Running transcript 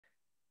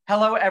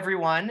Hello,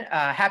 everyone.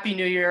 Happy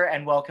New Year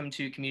and welcome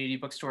to Community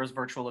Bookstore's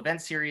virtual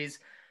event series.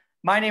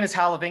 My name is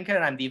Hal Levinka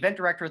and I'm the event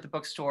director at the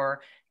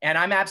bookstore. And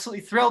I'm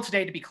absolutely thrilled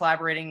today to be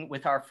collaborating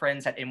with our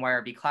friends at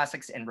NYRB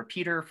Classics and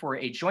Repeater for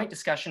a joint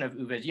discussion of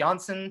Uwe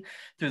Johnson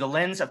through the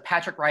lens of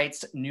Patrick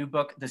Wright's new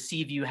book, The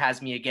Sea View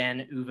Has Me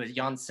Again, Uwe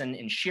Johnson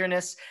in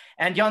Sheerness,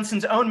 and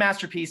Johnson's own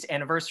masterpiece,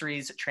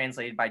 Anniversaries,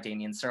 translated by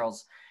Damion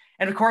Searls.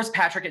 And of course,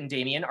 Patrick and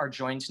Damion are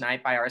joined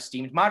tonight by our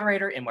esteemed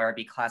moderator,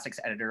 NYRB Classics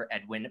editor,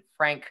 Edwin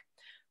Frank.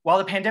 While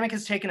the pandemic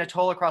has taken a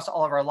toll across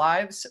all of our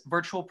lives,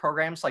 virtual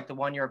programs like the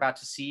one you're about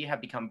to see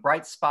have become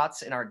bright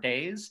spots in our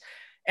days.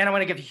 And I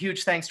want to give a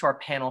huge thanks to our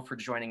panel for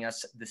joining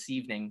us this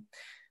evening.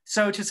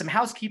 So to some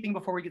housekeeping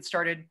before we get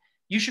started,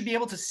 you should be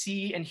able to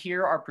see and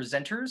hear our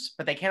presenters,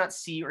 but they cannot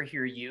see or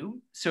hear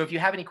you. So if you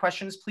have any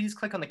questions, please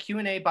click on the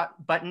Q&A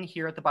button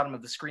here at the bottom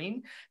of the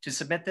screen to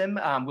submit them.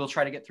 We'll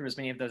try to get through as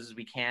many of those as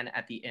we can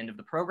at the end of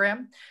the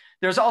program.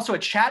 There's also a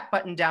chat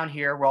button down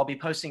here where I'll be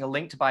posting a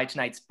link to buy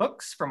tonight's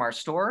books from our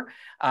store,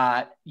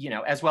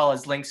 as well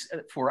as links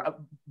for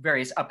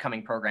various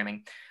upcoming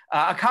programming.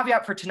 A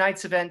caveat for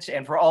tonight's event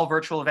and for all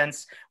virtual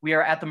events, we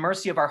are at the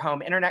mercy of our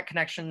home internet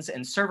connections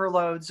and server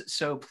loads,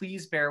 so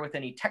please bear with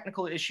any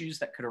technical issues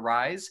that could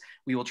arise.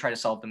 We will try to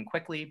solve them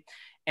quickly.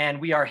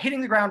 And we are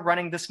hitting the ground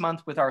running this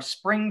month with our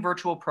spring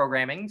virtual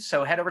programming,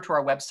 so head over to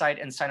our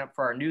website and sign up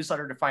for our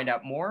newsletter to find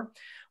out more.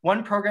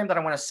 One program that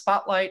I want to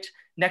spotlight,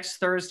 next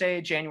Thursday,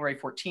 January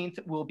 14th,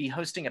 we'll be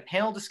hosting a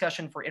panel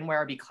discussion for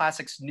NYRB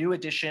Classics' new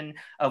edition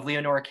of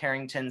Leonora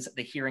Carrington's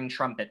The Hearing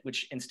Trumpet,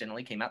 which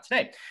incidentally came out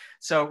today.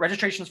 So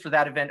registrations for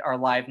that event are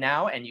live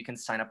now, and you can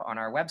sign up on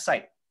our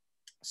website.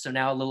 So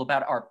now a little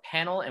about our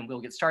panel, and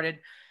we'll get started.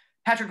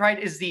 Patrick Wright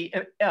is the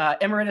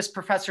Emeritus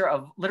Professor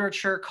of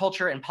Literature,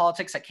 Culture, and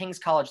Politics at King's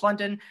College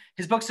London.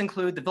 His books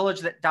include The Village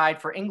That Died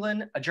for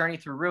England, A Journey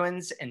Through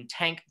Ruins, and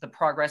Tank, The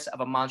Progress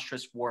of a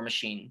Monstrous War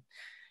Machine.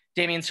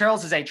 Damion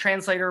Searls is a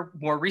translator,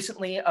 more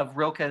recently, of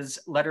Rilke's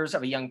Letters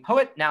of a Young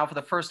Poet, now for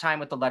the first time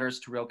with the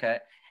Letters to Rilke,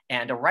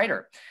 and a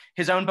writer.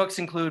 His own books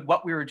include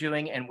What We Were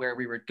Doing and Where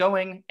We Were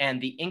Going, and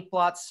The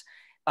Inkblots.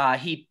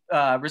 He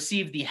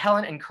received the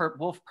Helen and Kurt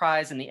Wolf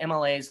Prize and the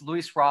MLA's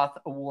Louis Roth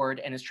Award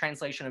and his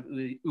translation of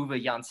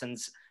Uwe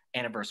Johnson's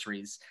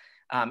Anniversaries.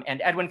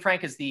 And Edwin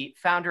Frank is the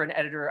founder and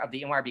editor of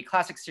the NYRB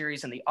Classic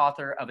series and the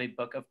author of a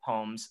book of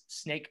poems,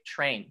 Snake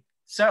Train.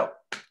 So,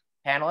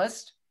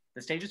 panelists,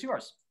 the stage is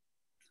yours.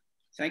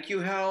 Thank you,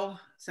 Hal.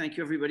 Thank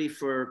you, everybody,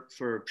 for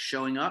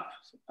showing up.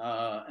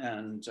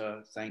 And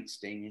thanks,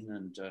 Damion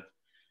and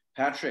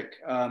Patrick.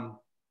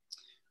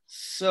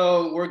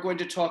 So we're going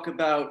to talk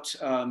about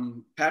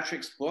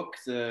Patrick's book,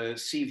 The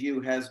Sea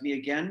View Has Me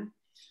Again,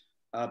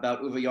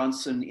 about Uwe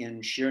Johnson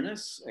in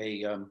Sheerness,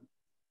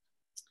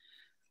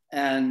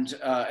 and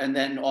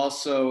then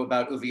also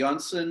about Uwe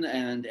Johnson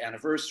and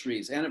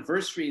Anniversaries.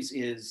 Anniversaries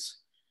is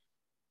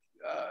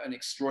an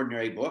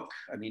extraordinary book.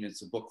 I mean,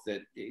 it's a book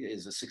that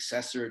is a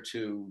successor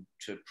to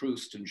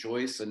Proust and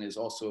Joyce, and is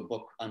also a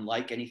book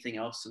unlike anything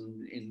else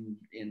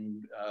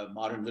in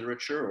modern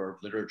literature or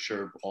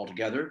literature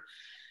altogether.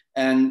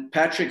 And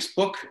Patrick's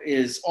book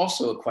is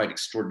also a quite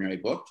extraordinary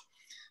book.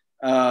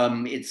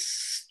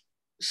 Its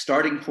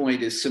starting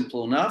point is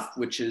simple enough,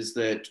 which is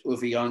that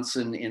Uwe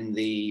Johnson in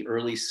the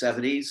early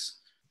 70s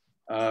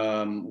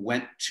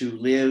went to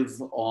live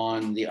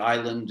on the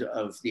island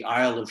of the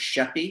Isle of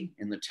Sheppey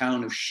in the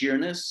town of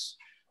Sheerness,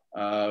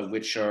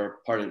 which are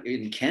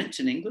in Kent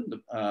in England.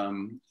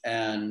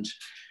 And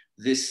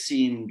this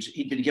seemed,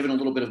 he'd been given a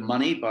little bit of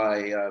money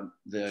by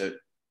the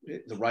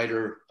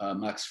writer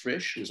Max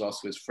Frisch, who's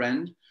also his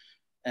friend.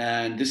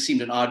 And this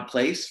seemed an odd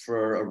place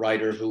for a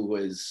writer who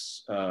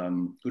was,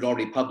 who'd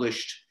already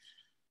published,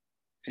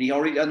 had he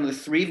already done the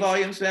 3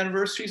 volumes of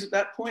Anniversaries at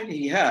that point?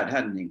 He had,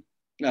 hadn't he?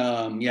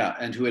 Yeah,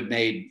 and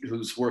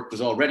whose work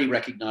was already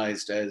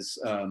recognized as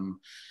one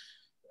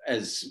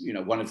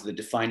of the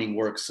defining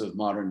works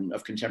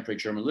of contemporary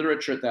German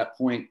literature at that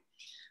point.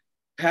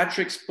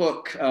 Patrick's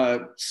book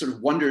sort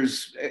of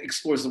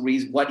explores the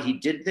reason what he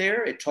did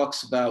there. It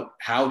talks about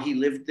how he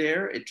lived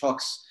there.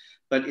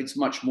 But it's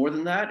much more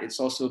than that. It's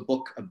also a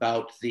book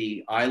about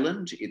the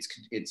island. Its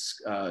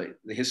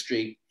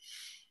history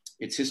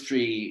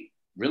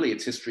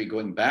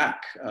going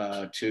back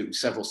to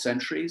several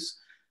centuries.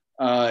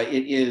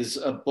 It is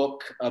a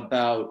book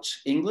about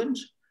England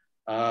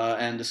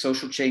and the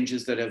social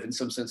changes that have in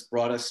some sense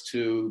brought us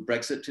to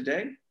Brexit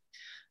today.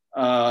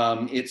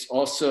 It's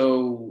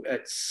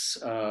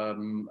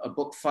a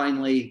book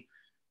finally,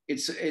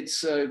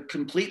 it's a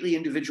completely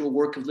individual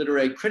work of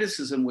literary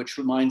criticism, which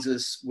reminds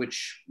us,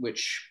 which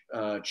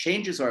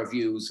changes our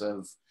views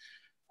of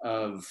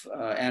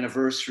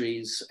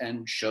Anniversaries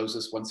and shows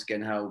us once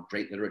again how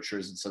great literature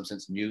is in some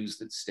sense news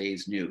that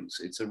stays news.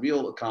 It's a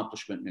real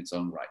accomplishment in its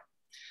own right.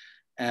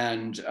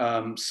 And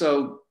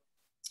so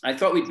I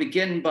thought we'd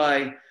begin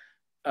by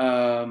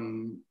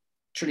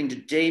turning to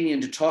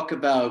Damion to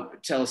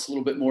tell us a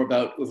little bit more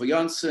about Uwe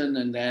Johnson,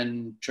 and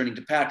then turning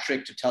to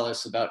Patrick to tell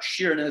us about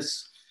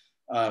Sheerness,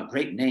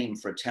 great name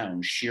for a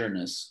town,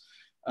 Sheerness,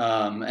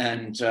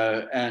 and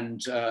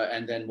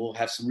then we'll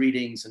have some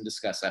readings and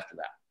discuss after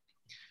that.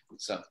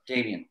 So,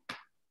 Damion.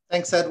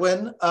 Thanks,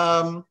 Edwin.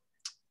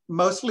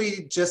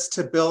 Mostly just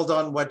to build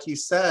on what you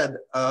said,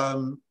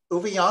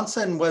 Uwe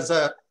Johnson was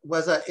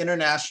an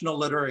international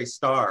literary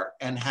star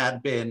and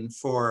had been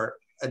for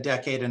a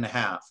decade and a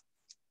half.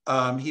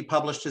 He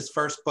published his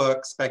first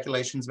book,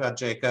 Speculations About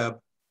Jacob,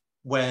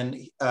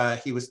 when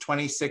he was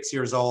 26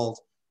 years old.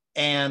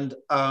 And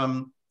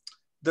I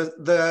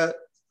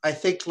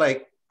think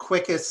like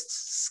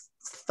quickest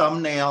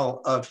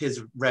thumbnail of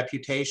his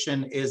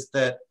reputation is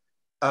that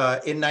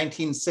in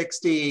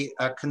 1960,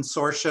 a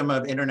consortium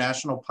of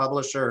international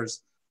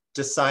publishers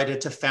decided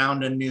to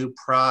found a new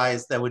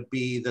prize that would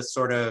be the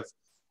sort of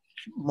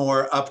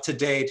more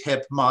up-to-date,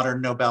 hip, modern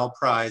Nobel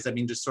Prize. I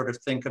mean, just sort of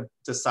think of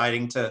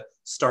deciding to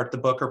start the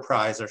Booker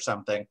Prize or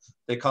something.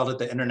 They called it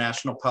the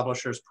International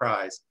Publishers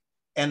Prize.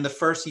 And the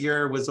first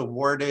year was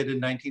awarded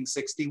in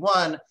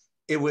 1961.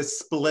 It was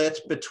split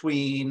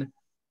between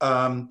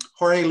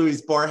Jorge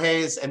Luis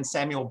Borges and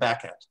Samuel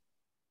Beckett.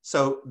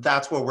 So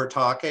that's what we're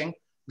talking.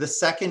 The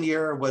second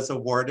year was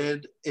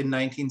awarded in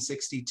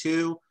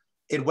 1962.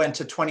 It went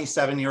to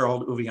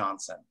 27-year-old Uwe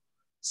Johnson.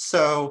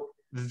 So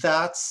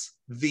that's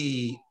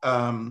the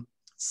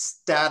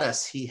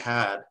status he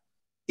had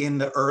in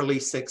the early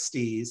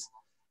 60s,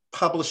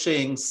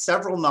 publishing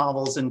several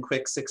novels in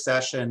quick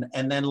succession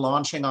and then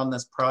launching on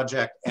this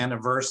project,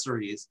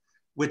 Anniversaries,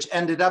 which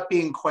ended up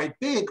being quite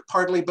big,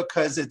 partly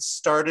because it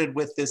started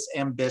with this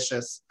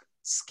ambitious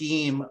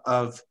scheme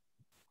of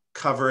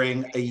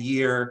covering a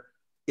year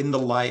in the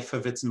life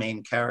of its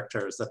main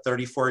characters, a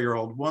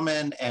 34-year-old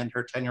woman and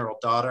her 10-year-old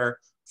daughter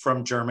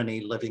from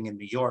Germany living in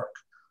New York.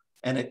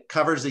 And it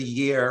covers a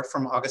year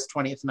from August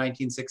 20th,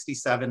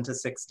 1967 to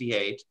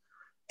 68.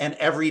 And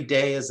every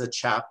day is a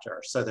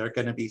chapter. So there are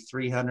going to be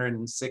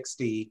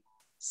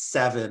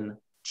 367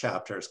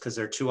 chapters because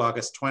there are 2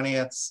 August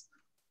 20ths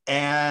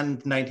and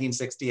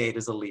 1968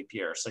 is a leap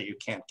year. So you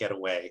can't get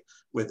away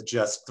with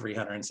just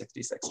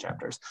 366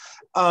 chapters.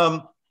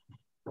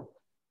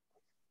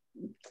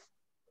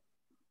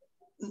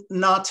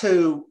 Not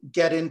to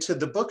get into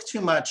the book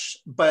too much,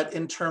 but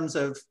in terms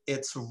of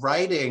its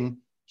writing,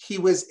 he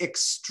was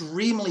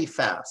extremely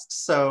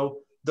fast. So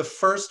the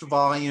first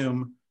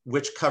volume,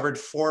 which covered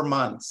 4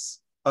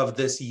 months of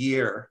this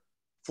year,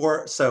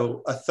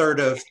 so a third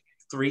of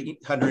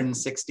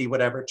 360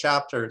 whatever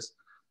chapters,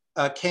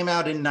 came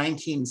out in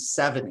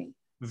 1970,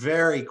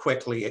 very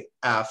quickly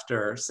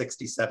after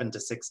 67 to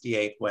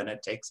 68 when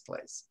it takes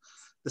place.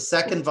 The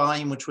second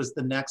volume, which was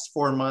the next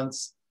 4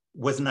 months,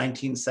 was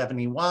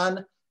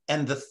 1971.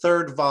 And the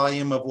third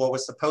volume of what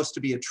was supposed to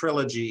be a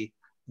trilogy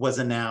was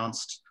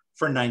announced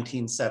for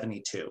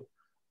 1972.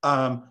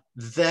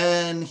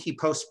 Then he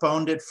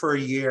postponed it for a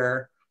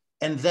year.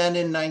 And then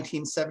in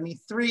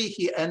 1973,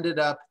 he ended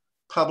up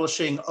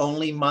publishing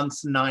only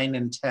months 9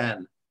 and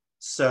 10.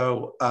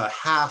 So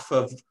half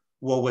of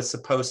what was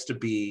supposed to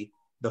be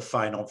the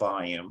final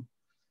volume,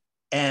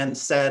 and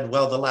said,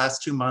 well, the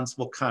last 2 months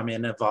will come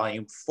in a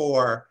volume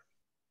 4.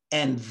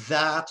 And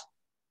that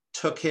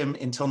took him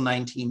until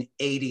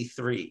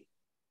 1983.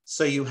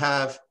 So you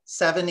have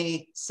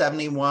 70,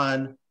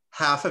 71,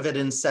 half of it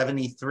in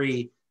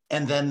 73,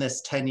 and then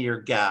this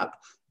 10-year gap.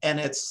 And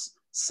it's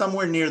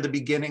somewhere near the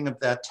beginning of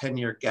that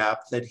 10-year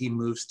gap that he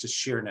moves to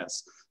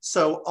Sheerness.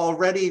 So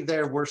already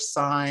there were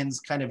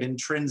signs kind of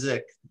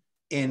intrinsic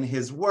in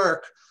his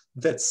work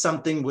that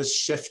something was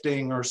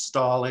shifting or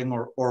stalling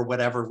or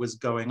whatever was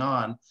going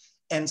on.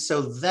 And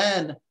so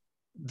then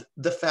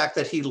the fact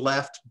that he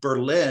left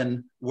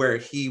Berlin, where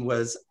he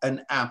was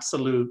an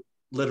absolute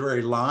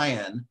literary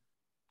lion,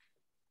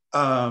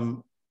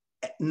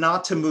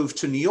 not to move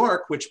to New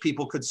York, which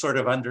people could sort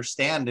of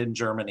understand in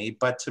Germany,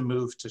 but to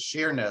move to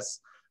Sheerness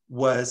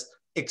was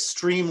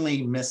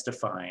extremely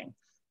mystifying.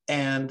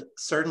 And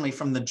certainly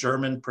from the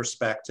German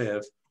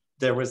perspective,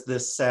 there was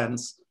this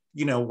sense,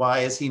 why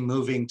is he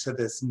moving to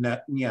this,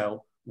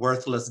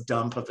 worthless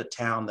dump of a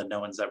town that no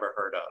one's ever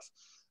heard of?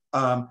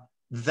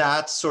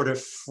 That sort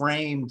of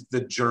framed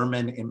the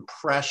German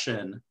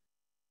impression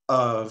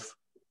of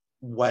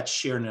what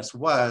Sheerness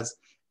was.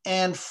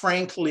 And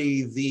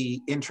frankly, the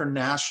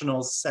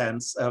international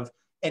sense of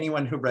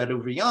anyone who read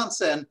Uwe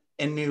Johnson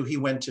and knew he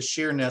went to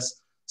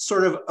Sheerness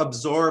sort of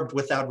absorbed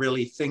without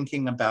really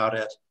thinking about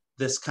it,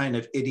 this kind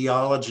of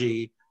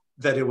ideology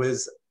that it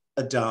was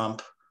a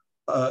dump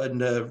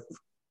and a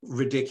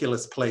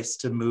ridiculous place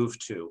to move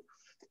to.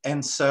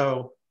 And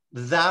so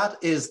that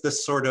is the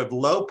sort of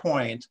low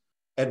point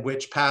at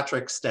which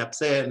Patrick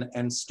steps in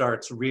and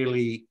starts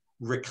really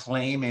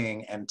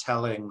reclaiming and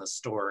telling the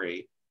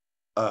story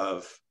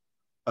of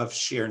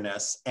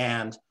Sheerness.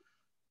 And,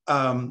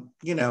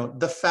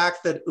 the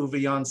fact that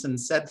Uwe Johnson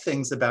said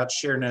things about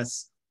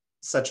Sheerness,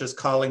 such as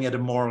calling it a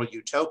moral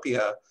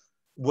utopia,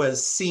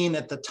 was seen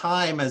at the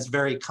time as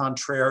very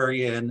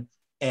contrarian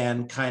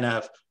and kind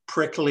of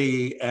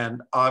prickly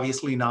and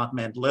obviously not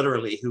meant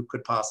literally. Who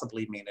could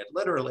possibly mean it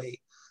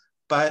literally?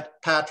 But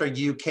Patrick,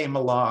 you came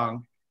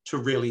along to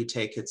really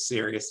take it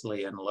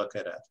seriously and look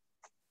at it.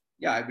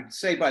 Yeah, I would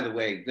say, by the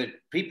way, that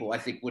people, I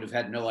think, would have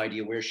had no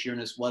idea where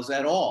Sheerness was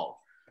at all.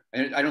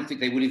 And I don't think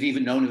they would have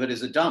even known of it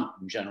as a dump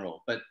in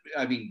general. But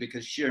I mean,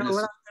 because Sheerness. Oh,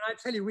 well, I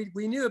tell you,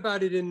 we knew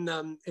about it in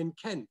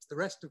Kent, the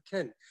rest of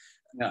Kent.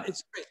 Yeah.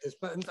 It's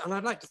great, and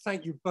I'd like to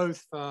thank you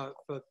both for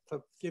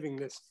giving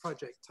this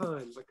project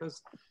time,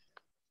 because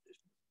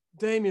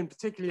Damion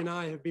particularly and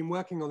I have been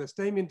working on this.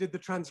 Damion did the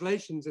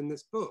translations in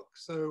this book,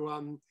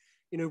 so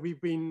you know,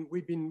 we've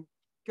been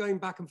going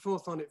back and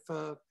forth on it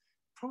for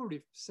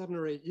probably 7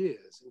 or 8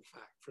 years, in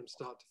fact, from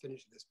start to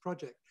finish of this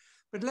project.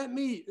 But let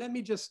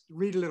me just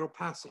read a little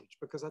passage,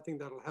 because I think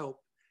that'll help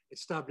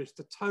establish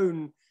the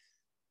tone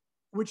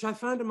which I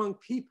found among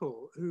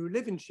people who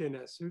live in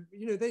Sheerness, who,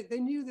 you know, they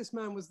knew this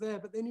man was there,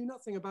 but they knew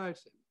nothing about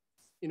him.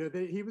 You know,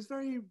 he was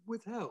very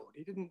withheld.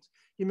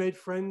 He made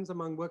friends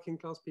among working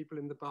class people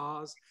in the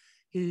bars.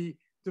 He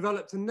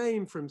developed a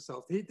name for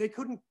himself. They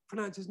couldn't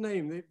pronounce his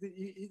name.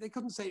 They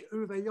couldn't say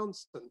Uwe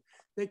Johnson.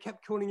 They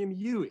kept calling him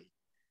Uwe.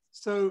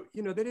 So,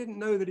 you know, they didn't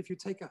know that if you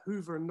take a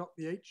Hoover and knock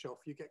the H off,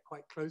 you get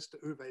quite close to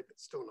Uwe,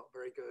 but still not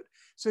very good.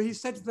 So he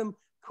said to them,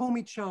 call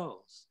me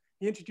Charles.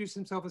 He introduced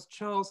himself as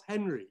Charles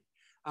Henry,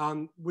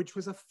 which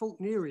was a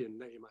Faulknerian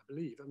name, I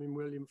believe. I mean,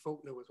 William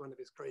Faulkner was one of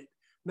his great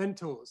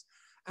mentors.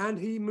 And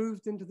he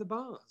moved into the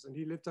bars, and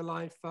he lived a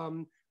life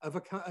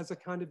as a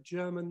kind of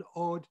German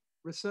odd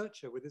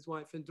researcher with his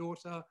wife and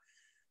daughter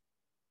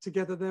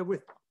together there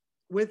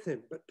with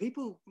him. But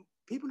people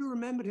who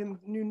remembered him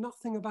knew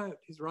nothing about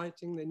his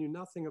writing. They knew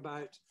nothing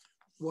about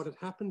what had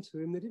happened to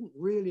him. They didn't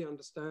really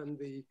understand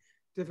the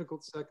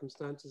difficult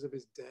circumstances of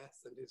his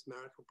death and his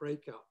marital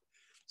breakup.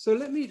 So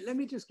let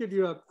me just give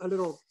you a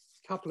little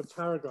couple of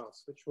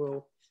paragraphs, which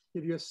will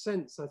give you a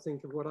sense, I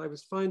think, of what I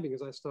was finding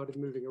as I started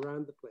moving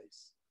around the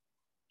place.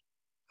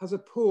 As a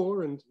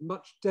poor and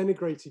much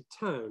denigrated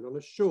town on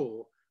a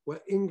shore where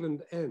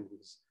England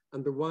ends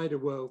and the wider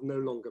world no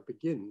longer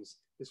begins,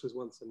 this was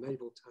once a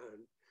naval town,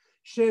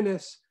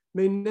 Sheerness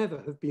may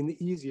never have been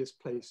the easiest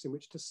place in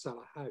which to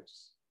sell a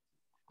house.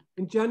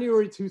 In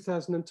January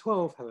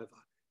 2012, however,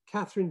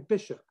 Catherine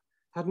Bishop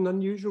had an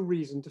unusual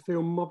reason to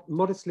feel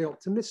modestly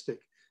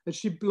optimistic as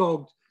she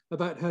blogged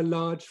about her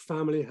large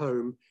family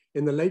home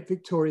in the late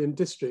Victorian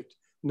district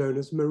known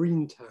as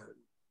Marine Town.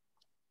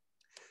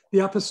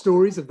 The upper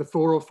stories of the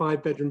 4 or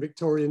 5 bedroom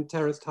Victorian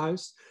terraced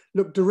house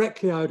looked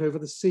directly out over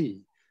the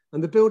sea,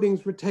 and the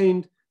buildings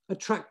retained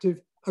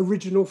attractive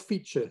original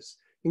features,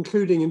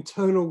 including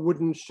internal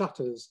wooden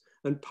shutters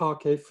and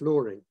parquet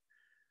flooring.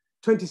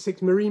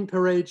 26 Marine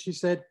Parade, she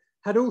said,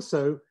 had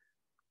also,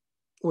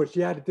 or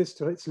she added this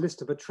to its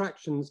list of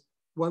attractions,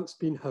 once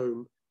been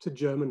home to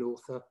German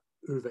author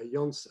Uwe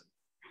Johnson.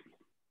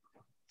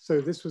 So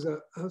this was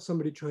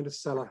somebody trying to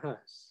sell a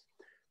house.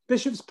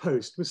 Bishop's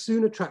post was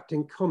soon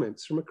attracting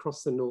comments from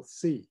across the North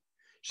Sea.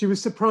 She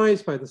was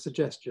surprised by the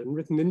suggestion,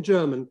 written in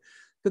German,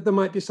 that there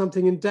might be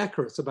something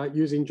indecorous about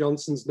using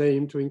Johnson's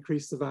name to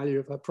increase the value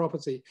of her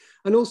property,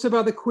 and also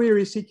by the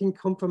query seeking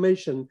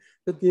confirmation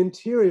that the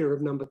interior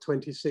of number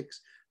 26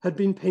 had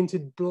been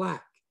painted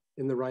black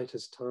in the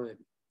writer's time.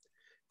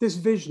 This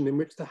vision, in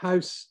which the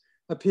house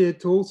appeared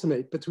to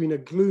alternate between a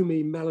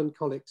gloomy,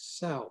 melancholic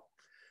cell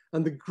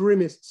and the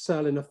grimmest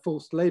cell in a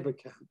forced labor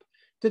camp,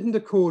 didn't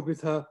accord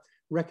with her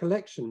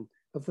recollection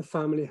of the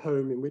family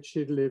home in which she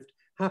had lived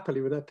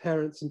happily with her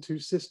parents and 2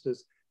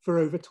 sisters for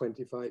over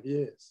 25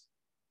 years.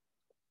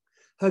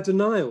 Her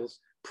denials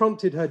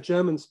prompted her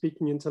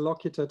German-speaking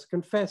interlocutor to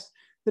confess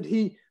that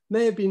he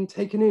may have been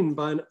taken in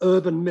by an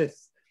urban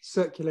myth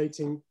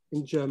circulating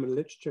in German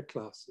literature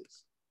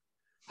classes.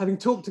 Having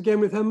talked again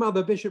with her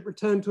mother, Bishop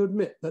returned to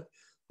admit that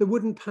the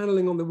wooden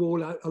paneling on the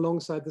wall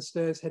alongside the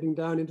stairs heading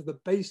down into the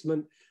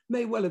basement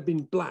may well have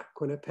been black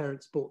when her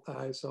parents bought the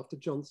house after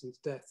Johnson's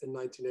death in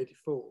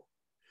 1984.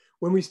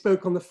 When we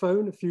spoke on the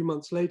phone a few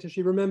months later,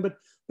 she remembered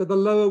that the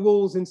lower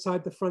walls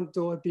inside the front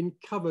door had been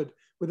covered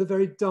with a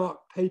very dark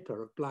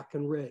paper of black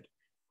and red.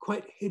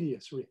 Quite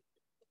hideous,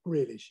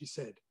 really, she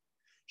said.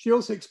 She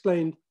also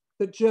explained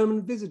that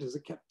German visitors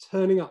had kept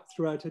turning up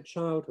throughout her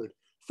childhood,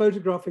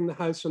 photographing the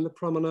house from the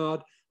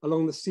promenade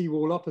along the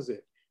seawall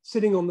opposite,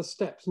 sitting on the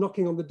steps,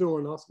 knocking on the door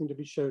and asking to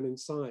be shown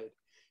inside.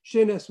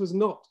 Sheerness was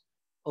not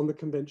on the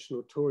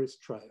conventional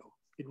tourist trail.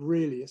 It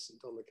really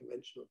isn't on the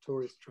conventional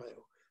tourist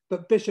trail.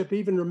 But Bishop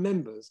even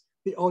remembers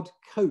the odd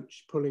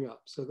coach pulling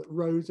up so that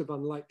rows of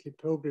unlikely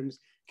pilgrims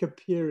could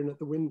peer in at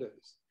the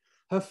windows.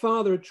 Her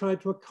father had tried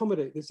to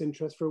accommodate this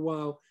interest for a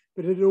while,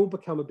 but it had all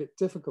become a bit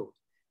difficult.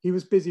 He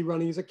was busy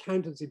running his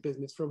accountancy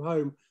business from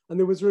home, and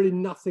there was really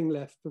nothing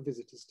left for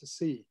visitors to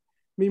see.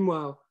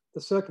 Meanwhile, the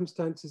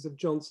circumstances of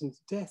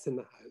Johnson's death in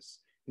the house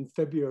in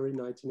February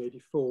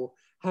 1984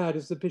 had,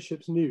 as the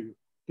bishops knew,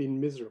 been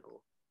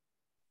miserable.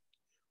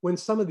 When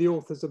some of the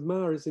author's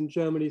admirers in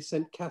Germany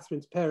sent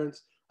Catherine's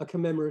parents a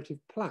commemorative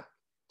plaque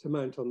to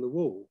mount on the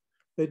wall,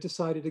 they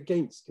decided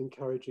against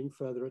encouraging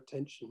further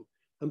attention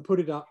and put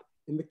it up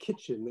in the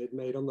kitchen they'd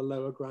made on the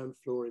lower ground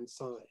floor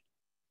inside.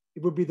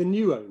 It would be the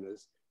new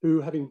owners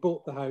who, having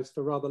bought the house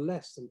for rather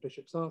less than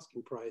Bishop's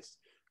asking price,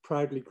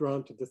 proudly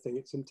granted the thing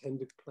its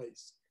intended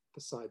place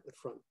beside the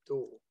front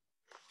door.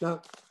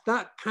 Now,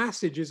 that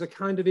passage is a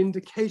kind of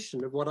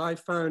indication of what I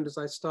found as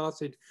I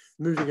started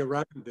moving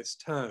around this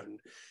town.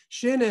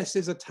 Sheerness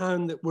is a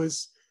town that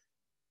was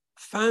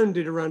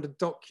founded around a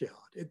dockyard.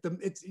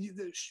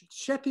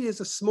 Sheppey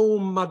is a small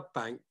mud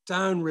bank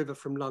downriver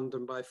from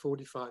London by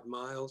 45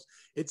 miles.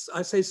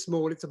 I say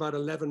small, it's about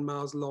 11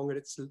 miles long, and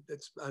it's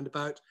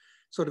about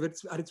sort of,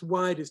 at its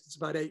widest, it's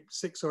about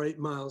 6 or 8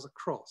 miles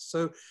across.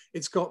 So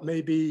it's got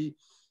maybe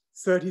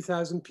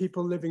 30,000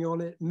 people living on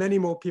it. Many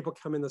more people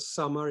come in the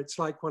summer. It's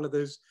like one of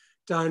those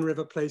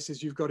downriver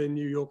places you've got in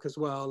New York as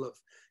well, of,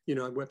 you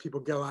know, where people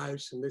go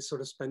out and they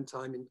sort of spend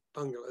time in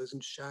bungalows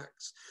and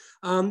shacks.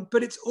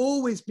 But it's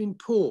always been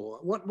poor.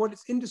 What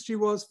its industry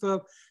was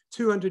for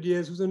 200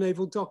 years was a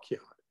naval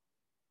dockyard.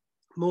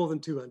 More than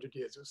 200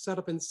 years. It was set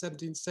up in the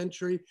 17th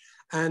century,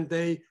 and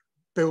they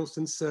built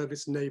and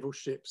serviced naval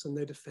ships, and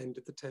they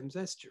defended the Thames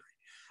estuary.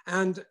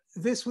 And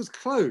this was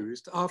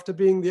closed after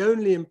being the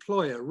only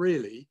employer,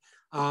 really,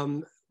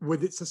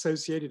 with its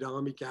associated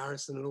army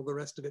garrison and all the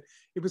rest of it.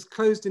 It was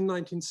closed in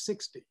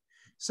 1960.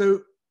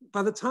 So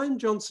by the time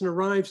Johnson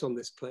arrives on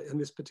this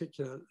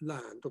particular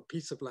land, or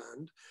piece of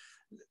land,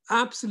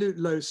 absolute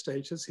low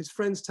status. His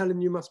friends tell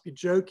him, you must be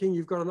joking.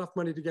 You've got enough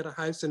money to get a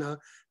house in a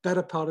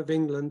better part of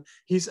England.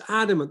 He's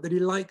adamant that he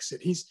likes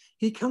it.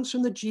 He comes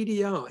from the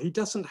GDR. He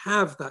doesn't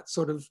have that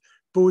sort of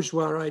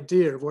bourgeois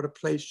idea of what a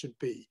place should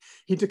be.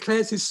 He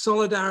declares his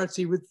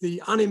solidarity with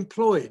the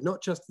unemployed,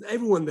 not just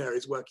everyone there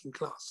is working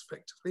class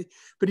effectively,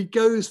 but he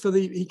goes for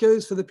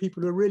the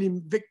people who are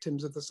really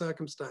victims of the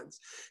circumstance.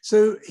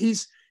 So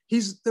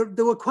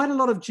there were quite a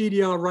lot of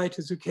GDR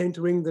writers who came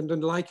to England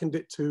and likened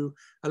it to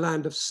a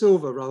land of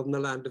silver rather than a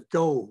land of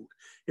gold.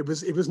 It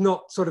was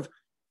not sort of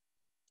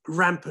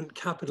rampant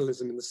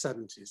capitalism in the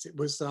 70s. It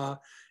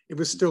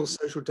was still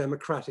social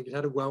democratic. It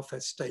had a welfare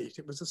state.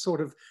 It was a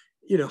sort of,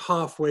 you know,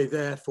 halfway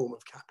there form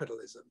of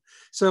capitalism.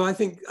 So I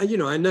think, you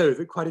know, I know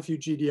that quite a few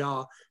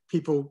GDR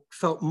people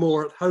felt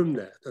more at home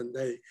there than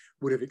they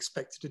would have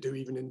expected to do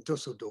even in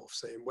Dusseldorf,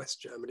 say in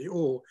West Germany,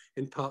 or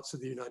in parts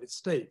of the United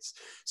States.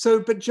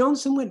 So, but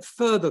Johnson went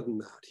further than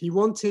that. He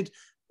wanted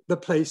the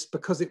place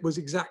because it was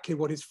exactly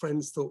what his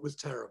friends thought was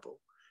terrible.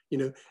 You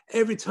know,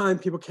 every time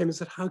people came and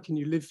said, how can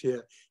you live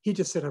here? He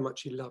just said how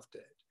much he loved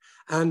it.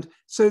 And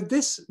so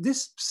this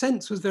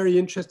sense was very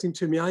interesting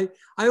to me. I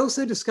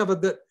also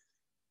discovered that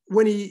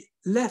when he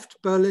left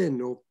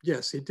Berlin, or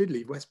yes, he did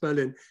leave West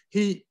Berlin,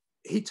 he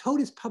told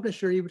his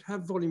publisher he would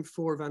have volume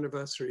 4 of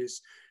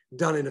Anniversaries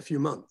done in a few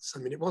months. I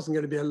mean, it wasn't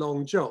going to be a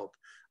long job.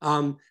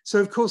 So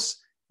of course,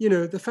 you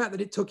know, the fact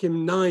that it took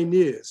him 9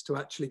 years to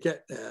actually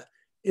get there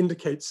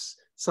indicates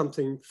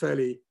something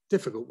fairly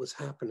difficult was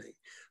happening.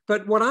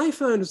 But what I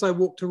found as I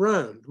walked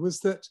around was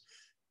that,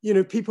 you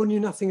know, people knew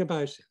nothing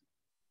about him.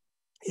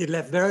 He had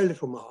left very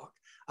little mark.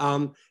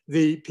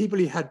 The people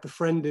he had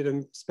befriended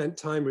and spent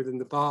time with in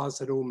the bars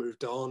had all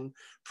moved on,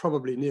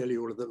 probably nearly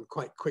all of them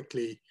quite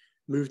quickly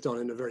moved on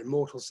in a very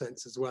mortal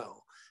sense as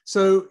well.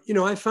 So, you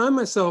know, I found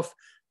myself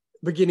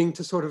beginning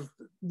to sort of,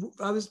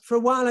 for a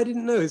while I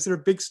didn't know, is there a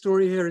big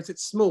story here? Is it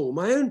small?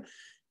 My own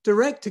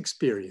direct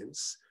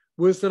experience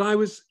was that I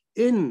was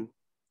in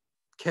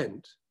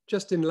Kent,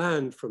 just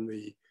inland from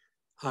the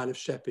Isle of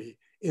Sheppey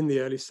in the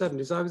early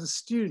 70s. I was a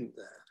student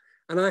there,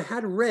 and I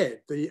had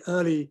read the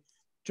early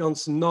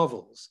Johnson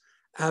novels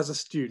as a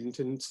student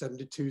in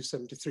 72,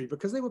 73,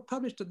 because they were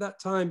published at that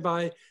time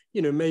by,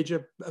 you know,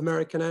 major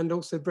American and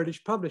also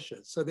British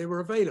publishers. So they were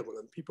available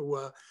and people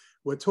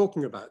were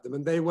talking about them.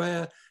 And they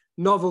were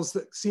novels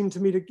that seemed to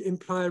me to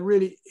imply a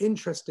really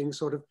interesting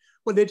sort of,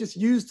 well, they just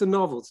used the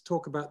novel to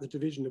talk about the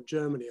division of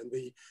Germany and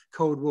the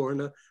Cold War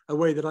in a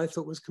way that I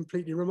thought was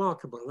completely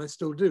remarkable. And I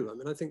still do. I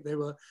mean, I think they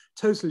were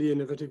totally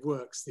innovative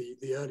works,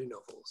 the early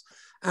novels.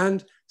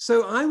 And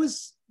so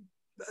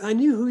I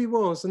knew who he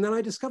was, and then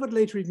I discovered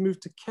later he'd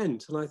moved to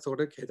Kent, and I thought,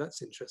 okay,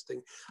 that's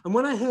interesting. And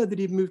when I heard that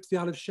he'd moved to the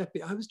Isle of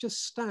Sheppey, I was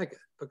just staggered,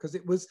 because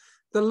it was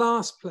the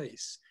last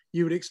place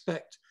you would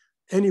expect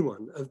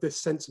anyone of this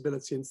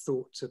sensibility and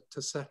thought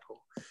to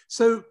settle.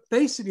 So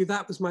basically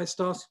that was my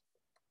starting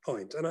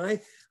point. And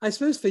I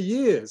suppose for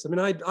years, I mean,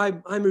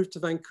 I moved to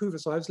Vancouver,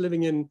 so I was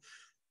living in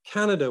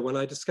Canada when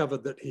I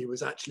discovered that he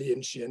was actually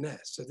in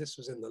Sheerness. So this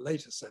was in the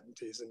later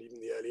 70s and even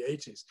the early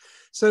 80s.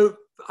 So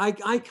I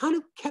kind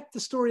of kept the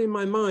story in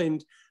my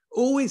mind,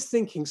 always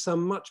thinking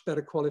some much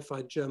better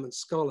qualified German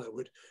scholar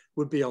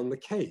would be on the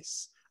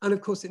case. And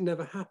of course, it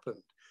never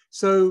happened.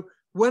 So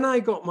when I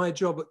got my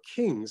job at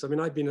King's, I mean,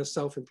 I'd been a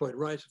self-employed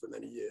writer for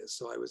many years,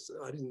 so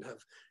I didn't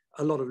have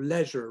a lot of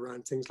leisure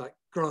around things like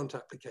grant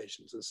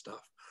applications and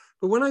stuff.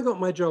 But when I got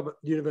my job at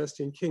the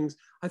university in King's,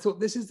 I thought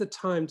this is the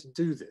time to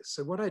do this.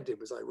 So what I did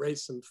was I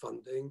raised some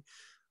funding.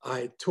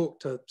 I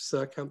talked to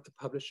Surkamp, the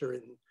publisher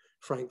in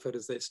Frankfurt,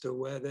 as they still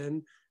were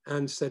then,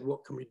 and said,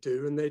 what can we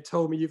do? And they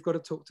told me, you've got to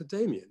talk to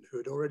Damion, who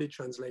had already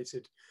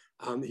translated.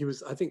 I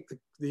think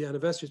the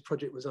Anniversaries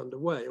project was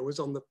underway or was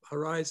on the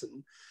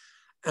horizon.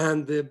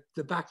 And the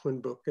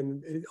Bachmann book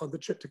and on the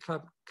Trip to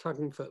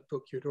Klagenfurt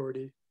book you'd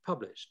already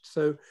published.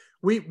 So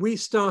we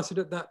started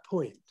at that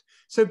point.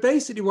 So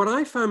basically what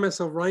I found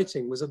myself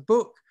writing was a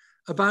book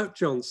about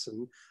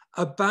Johnson,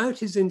 about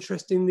his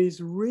interest in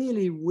these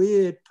really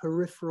weird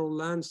peripheral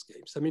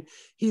landscapes. I mean,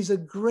 he's a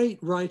great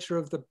writer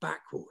of the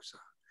backwater.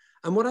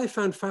 And what I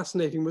found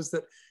fascinating was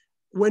that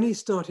when he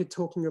started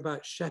talking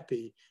about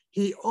Sheppey,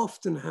 he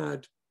often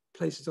had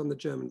places on the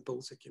German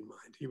Baltic in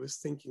mind. He was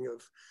thinking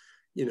of,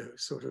 you know,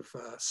 sort of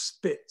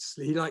spits.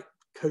 He liked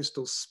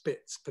coastal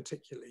spits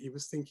particularly. He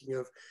was thinking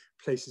of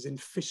places in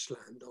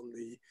Fishland on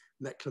the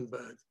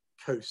Mecklenburg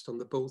coast on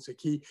the Baltic.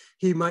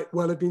 He might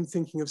well have been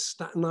thinking of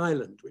Staten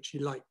Island, which he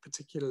liked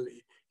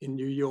particularly in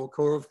New York,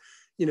 or of,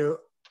 you know,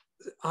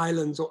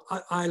 islands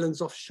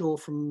offshore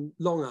from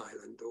Long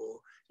Island, or,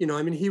 you know,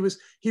 I mean, he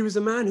was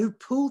a man who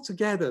pulled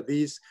together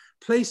these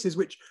places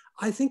which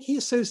I think he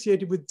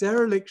associated with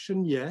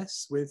dereliction,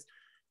 yes, with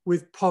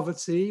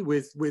poverty,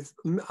 with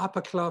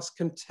upper class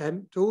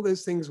contempt. All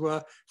those things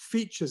were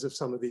features of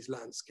some of these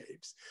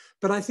landscapes.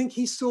 But I think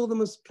he saw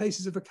them as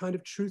places of a kind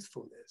of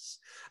truthfulness.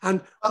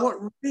 And what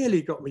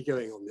really got me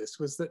going on this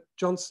was that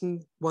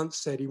Johnson once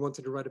said he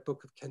wanted to write a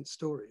book of Kent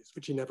stories,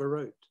 which he never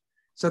wrote.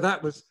 So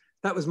that was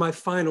my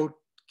final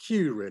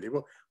cue, really.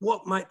 Well,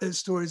 what might those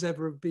stories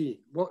ever have been?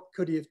 What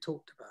could he have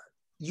talked about?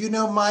 You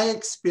know, my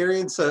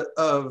experience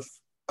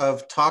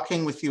of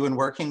talking with you and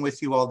working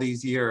with you all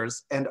these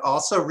years, and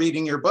also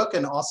reading your book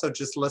and also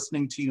just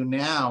listening to you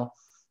now,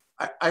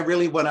 I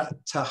really want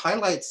to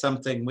highlight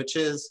something, which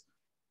is,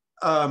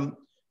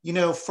 you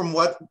know, from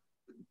what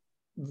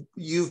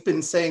you've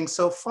been saying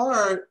so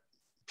far,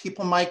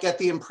 people might get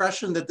the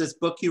impression that this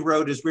book you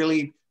wrote is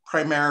really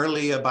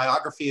primarily a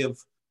biography of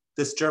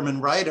this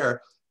German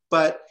writer.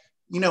 But,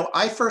 you know,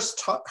 I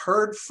first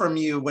heard from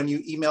you when you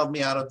emailed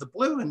me out of the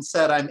blue and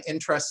said, I'm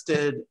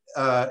interested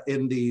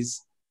in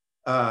these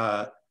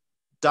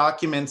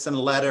documents and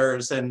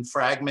letters and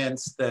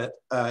fragments that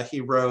he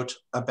wrote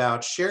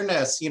about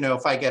Sheerness. You know,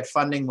 if I get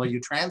funding, will you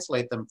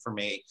translate them for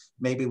me?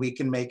 Maybe we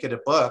can make it a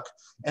book.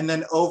 And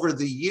then over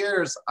the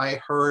years, I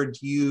heard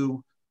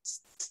you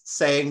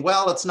saying,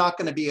 well, it's not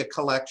going to be a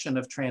collection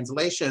of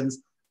translations.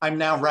 I'm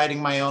now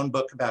writing my own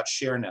book about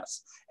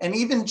Sheerness. And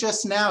even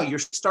just now, you're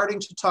starting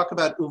to talk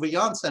about Uwe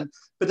Johnson,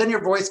 but then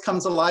your voice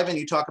comes alive and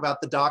you talk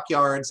about the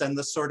dockyards and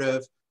the sort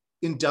of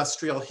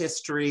industrial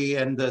history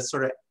and the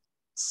sort of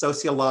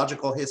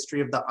sociological history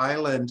of the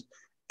island.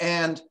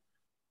 And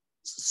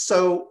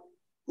so,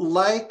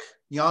 like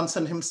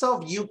Johnson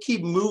himself, you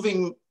keep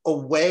moving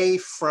away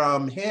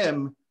from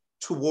him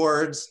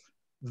towards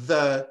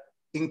the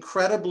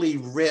incredibly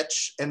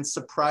rich and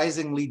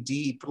surprisingly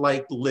deep,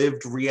 like,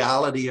 lived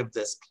reality of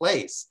this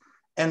place.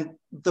 And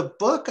the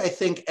book, I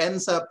think,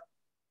 ends up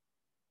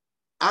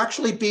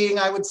actually being,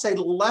 I would say,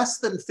 less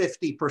than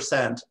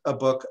 50% a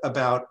book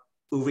about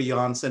Uwe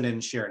Johnson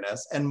and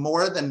Sheerness, and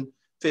more than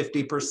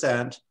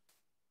 50%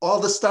 all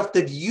the stuff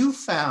that you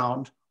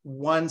found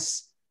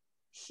once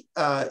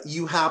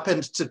you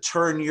happened to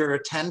turn your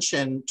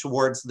attention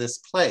towards this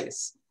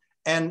place.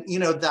 And, you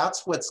know,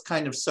 that's what's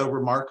kind of so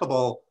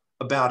remarkable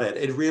about it.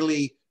 It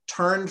really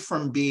turned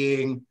from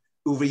being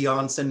Uwe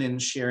Johnson in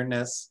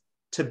Sheerness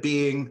to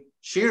being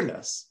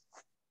Sheerness.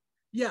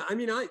 Yeah, I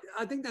mean,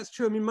 I think that's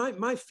true. I mean,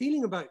 my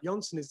feeling about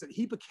Johnson is that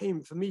he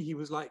became, for me, he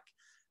was like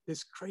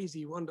this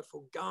crazy,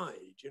 wonderful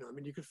guide. You know, I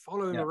mean, you could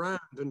follow him around.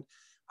 And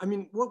I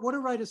mean, what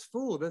are writers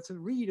for? They're to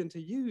read and to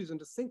use and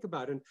to think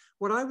about. And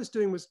what I was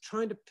doing was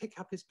trying to pick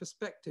up his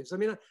perspectives. I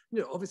mean,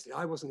 you know, obviously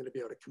I wasn't going to be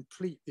able to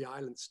complete the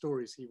island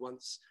stories he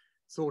once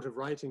thought of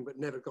writing, but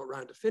never got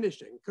around to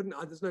finishing.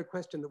 There's no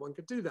question that one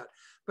could do that.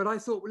 But I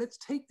thought, well, let's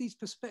take these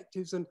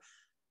perspectives and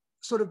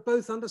sort of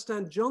both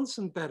understand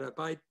Johnson better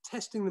by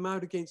testing them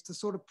out against the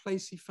sort of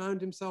place he found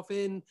himself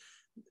in,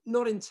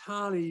 not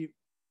entirely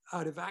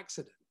out of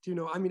accident. You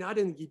know, I mean, I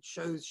don't think he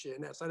chose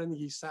Sheerness. I don't think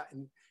he sat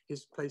in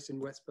his place in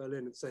West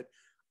Berlin and said,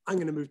 I'm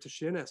going to move to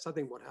Sheerness. I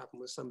think what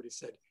happened was somebody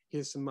said,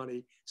 here's some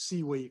money,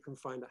 see where you can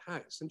find a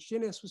house. And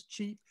Sheerness was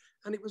cheap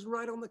and it was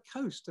right on the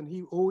coast, and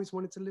he always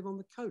wanted to live on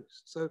the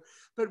coast. So,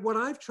 but what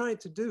I've tried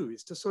to do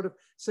is to sort of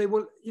say,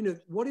 well, you know,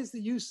 what is the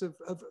use of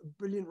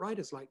brilliant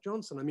writers like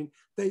Johnson? I mean,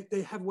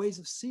 they have ways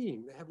of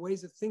seeing, they have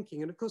ways of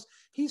thinking. And of course,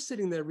 he's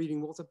sitting there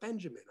reading Walter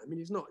Benjamin. I mean,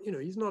 he's not, you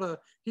know,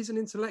 he's an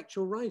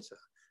intellectual writer.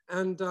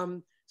 And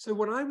so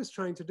what I was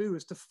trying to do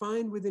is to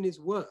find within his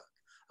work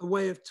a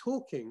way of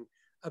talking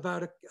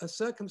about a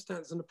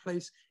circumstance and a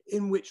place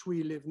in which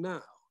we live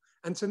now.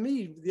 And to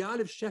me, the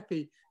Isle of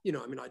Sheppey, you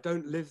know, I mean, I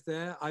don't live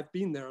there. I've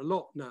been there a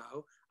lot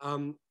now,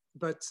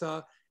 but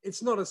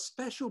it's not a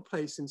special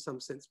place in some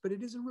sense, but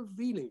it is a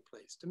revealing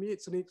place. To me,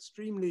 it's an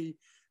extremely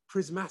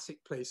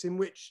prismatic place in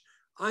which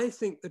I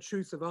think the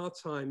truth of our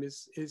time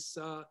is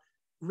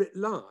writ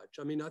large.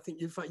 I mean, I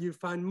think you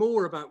find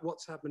more about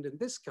what's happened in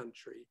this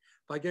country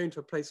by going to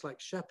a place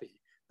like Sheppey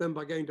than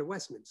by going to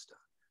Westminster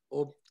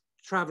or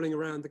traveling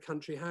around the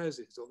country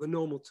houses or the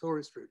normal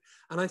tourist route.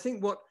 And I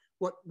think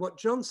what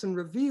Johnson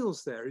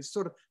reveals there is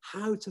sort of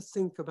how to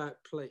think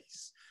about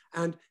place.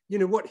 And, you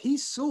know, what he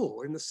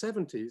saw in the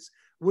 70s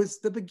was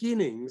the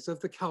beginnings of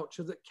the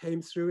culture that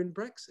came through in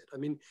Brexit. I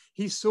mean,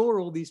 he saw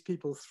all these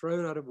people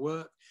thrown out of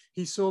work.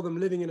 He saw them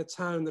living in a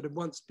town that had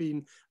once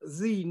been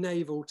the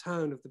naval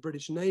town of the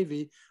British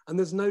Navy, and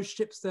there's no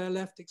ships there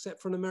left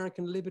except for an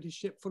American Liberty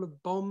ship full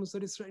of bombs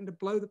that is threatening to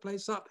blow the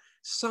place up,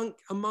 sunk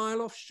a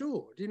mile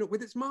offshore, you know,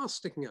 with its mast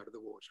sticking out of the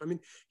water. I mean,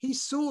 he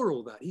saw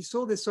all that. He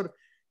saw this sort of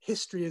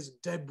history as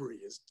debris,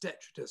 as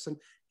detritus, and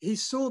he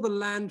saw the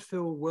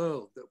landfill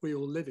world that we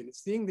all live in.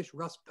 It's the English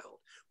Rust Belt.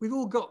 We've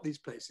all got these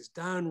places,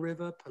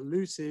 downriver,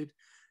 polluted,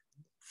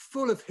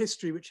 full of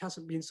history which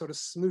hasn't been sort of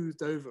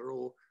smoothed over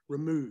or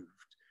removed.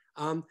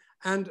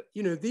 And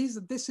you know,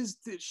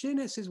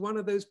 Sheerness is one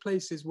of those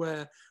places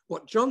where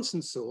what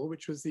Johnson saw,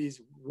 which was these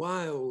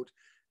wild,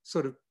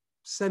 sort of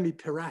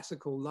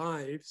semi-piratical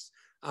lives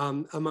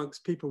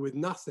amongst people with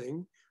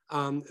nothing,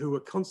 who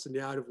were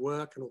constantly out of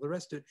work and all the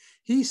rest of it.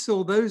 He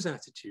saw those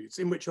attitudes,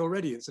 in which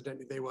already,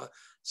 incidentally, they were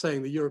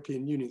saying the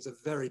European Union is a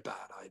very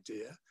bad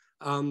idea,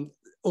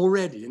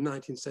 already in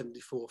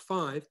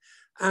 1974-5.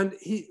 And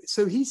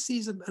so he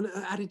sees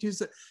attitudes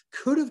that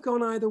could have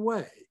gone either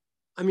way.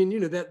 I mean, you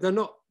know, they're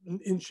not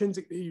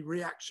intrinsically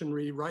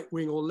reactionary,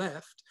 right-wing or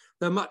left.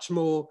 They're much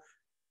more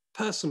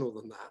personal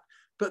than that.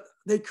 But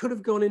they could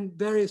have gone in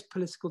various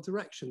political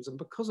directions. And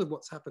because of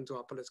what's happened to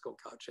our political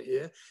culture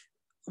here,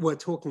 we're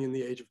talking in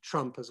the age of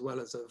Trump as well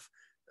as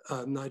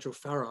of Nigel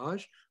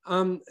Farage.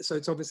 So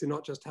it's obviously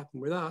not just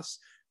happened with us.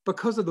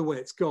 Because of the way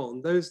it's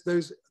gone,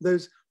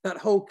 that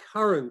whole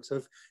current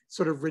of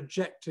sort of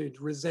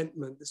rejected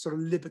resentment, this sort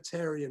of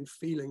libertarian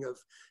feeling of,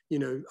 you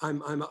know,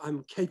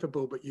 I'm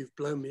capable, but you've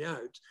blown me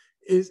out,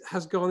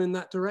 has gone in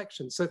that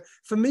direction. So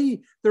for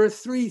me, there are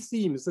three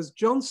themes. There's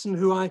Johnson,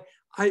 who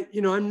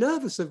you know, I'm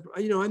nervous of,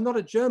 you know, I'm not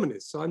a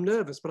Germanist, so I'm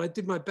nervous, but I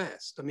did my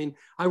best. I mean,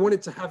 I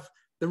wanted to have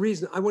the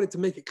reason, I wanted to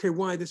make it clear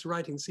why this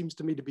writing seems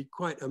to me to be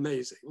quite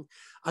amazing.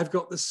 I've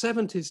got the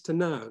 70s to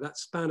now, that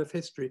span of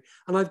history,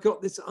 and I've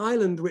got this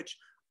island, which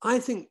I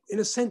think, in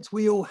a sense,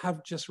 we all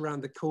have just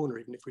around the corner,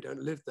 even if we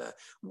don't live there.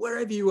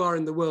 Wherever you are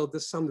in the world,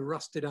 there's some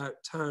rusted out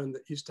town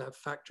that used to have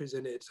factories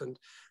in it and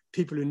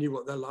people who knew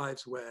what their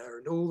lives were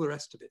and all the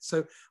rest of it.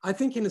 So I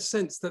think, in a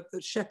sense, that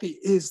Sheppey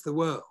is the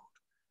world.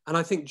 And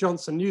I think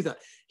Johnson knew that.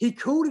 He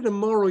called it a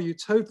moral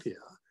utopia,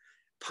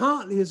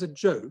 partly as a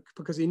joke,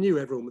 because he knew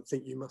everyone would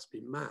think you must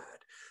be mad,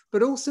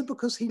 but also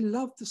because he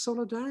loved the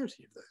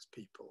solidarity of those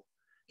people.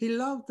 He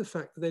loved the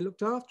fact that they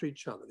looked after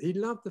each other. He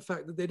loved the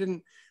fact that they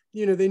didn't,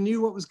 you know, they knew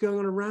what was going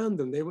on around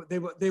them.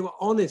 They were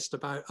honest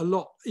about a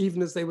lot,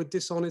 even as they were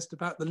dishonest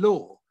about the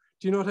law.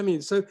 Do you know what I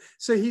mean? So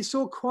he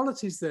saw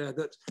qualities there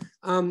that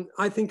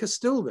I think are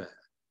still there.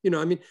 You know,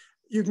 I mean,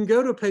 you can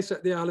go to a place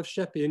like the Isle of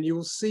Sheppey and you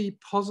will see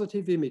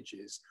positive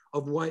images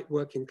of white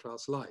working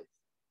class life.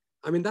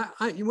 I mean,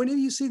 whenever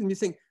you see them, you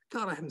think,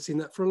 God, I haven't seen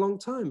that for a long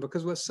time,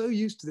 because we're so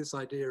used to this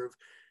idea of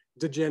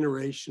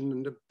degeneration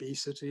and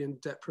obesity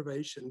and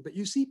deprivation. But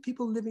you see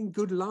people living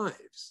good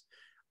lives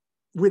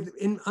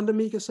under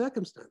meager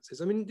circumstances.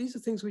 I mean, these are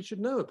things we should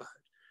know about.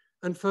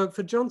 And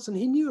for Johnson,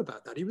 he knew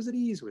about that. He was at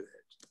ease with it.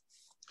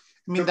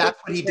 I mean, that's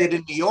what he did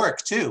in New York,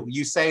 too.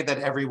 You say that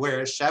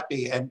everywhere is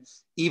Sheppey, and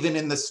even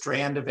in the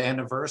strand of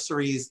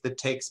Anniversaries that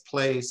takes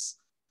place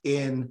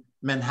in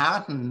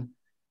Manhattan,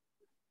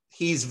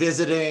 he's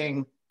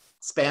visiting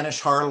Spanish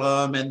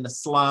Harlem and the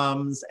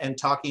slums and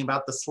talking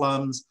about the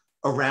slums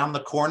around the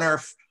corner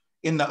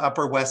in the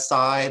Upper West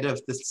Side of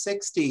the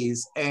 60s,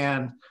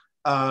 and,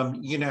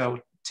 you know,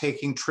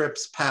 taking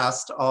trips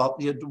past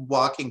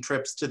walking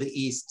trips to the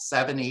East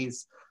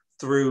 70s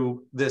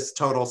through this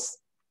total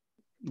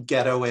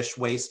ghetto-ish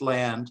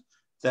wasteland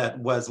that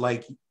was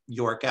like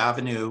York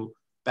Avenue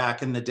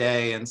back in the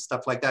day and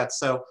stuff like that.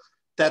 So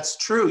that's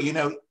true. You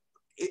know,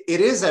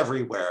 it is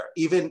everywhere.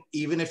 Even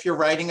if you're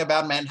writing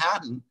about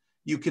Manhattan,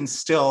 you can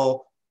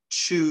still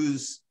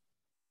choose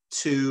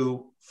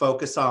to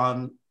focus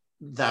on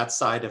that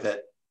side of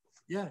it.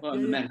 Yeah. Well,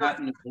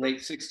 Manhattan in the late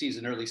 60s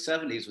and early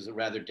 70s was a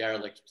rather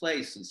derelict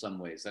place in some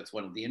ways. That's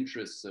one of the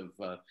interests of,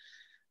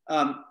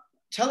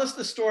 tell us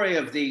the story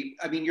of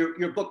I mean,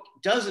 your book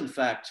does in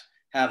fact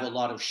have a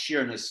lot of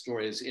Sheerness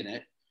stories in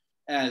it,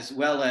 as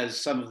well as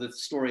some of the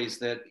stories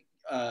that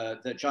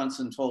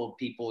Johnson told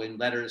people in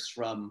letters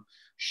from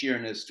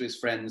Sheerness to his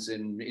friends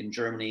in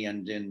Germany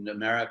and in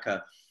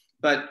America.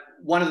 But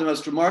one of the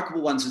most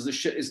remarkable ones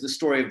is the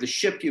story of the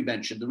ship you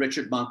mentioned, the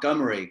Richard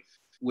Montgomery,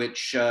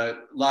 which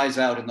lies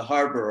out in the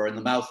harbor or in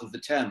the mouth of the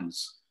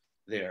Thames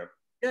there.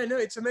 Yeah, no,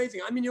 it's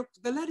amazing. I mean,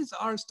 the letters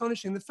are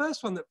astonishing. The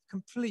first one that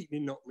completely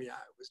knocked me out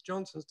was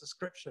Johnson's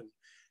description,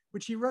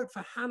 which he wrote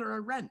for Hannah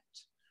Arendt,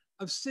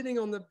 of sitting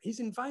he's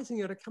inviting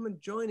her to come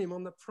and join him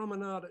on the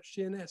promenade at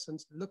Sheerness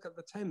and look at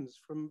the Thames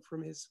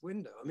from his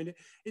window. I mean,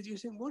 you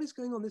think, what is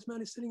going on? This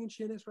man is sitting in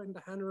Sheerness writing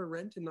to Hannah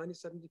Arendt in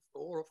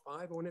 1974 or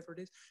 5 or whenever it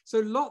is. So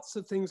lots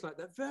of things like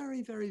that,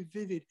 very, very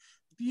vivid,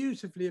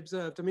 beautifully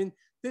observed. I mean,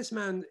 this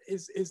man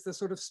is the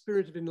sort of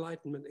spirit of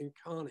enlightenment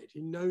incarnate.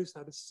 He knows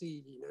how to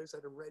see, he knows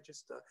how to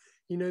register,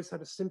 he knows how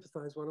to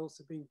sympathize while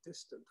also being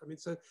distant. I mean,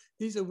 so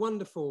these are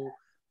wonderful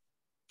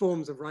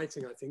forms of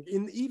writing, I think,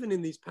 even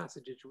in these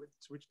passages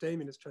which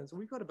Damion has translated.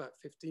 We've got about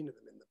 15 of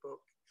them in the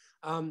book.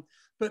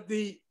 But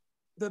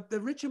the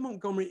Richard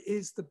Montgomery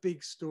is the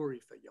big story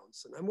for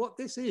Johnson. And what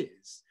this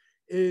is,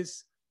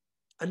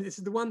 and this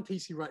is the one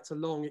piece he writes a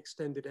long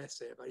extended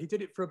essay about. He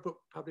did it for a book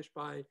published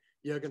by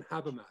Jürgen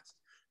Habermas,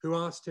 who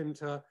asked him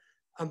to,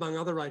 among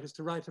other writers,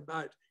 to write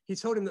about, he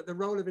told him that the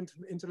role of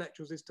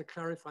intellectuals is to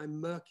clarify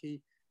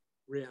murky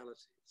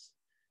realities.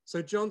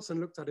 So Johnson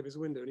looked out of his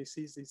window and he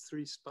sees these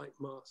 3 spiked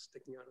masts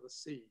sticking out of the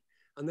sea.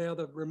 And they are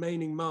the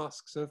remaining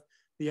masks of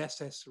the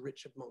SS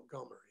Richard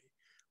Montgomery,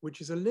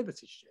 which is a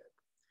Liberty ship,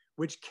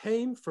 which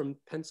came from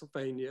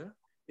Pennsylvania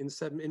in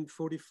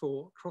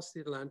 1944, across the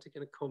Atlantic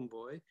in a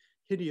convoy,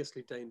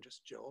 hideously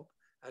dangerous job,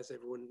 as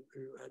everyone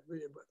who had,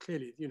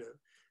 clearly, you know,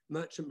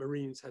 merchant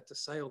marines had to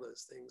sail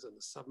those things and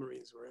the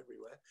submarines were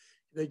everywhere.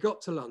 They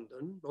got to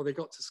London, or they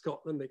got to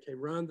Scotland, they came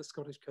round the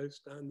Scottish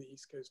coast, down the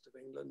east coast of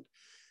England,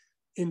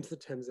 into the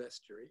Thames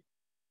estuary.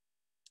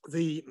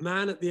 The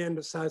man at the end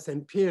of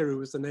Southend Pier, who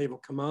was the naval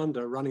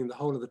commander running the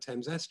whole of the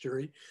Thames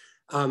estuary,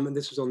 and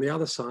this was on the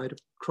other side,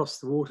 across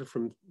the water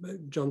from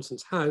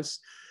Johnson's house,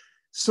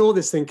 saw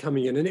this thing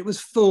coming in and it was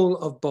full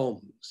of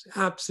bombs,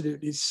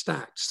 absolutely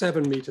stacked,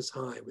 7 meters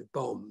high with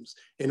bombs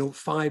in all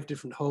 5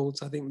 different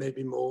holds, I think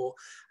maybe more.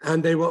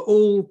 And they were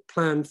all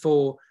planned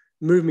for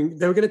moving.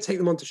 They were going to take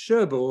them on to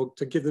Cherbourg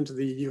to give them to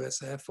the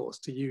US Air Force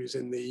to use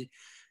in the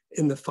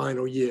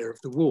final year of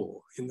the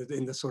war, in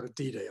the sort of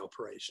D-Day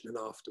operation and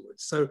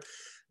afterwards. So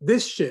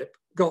this ship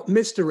got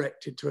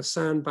misdirected to a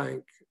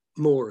sandbank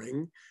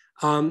mooring,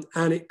 and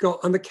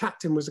the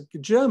captain was a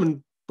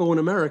German-born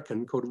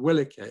American called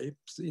Willicke.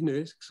 You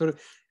know, sort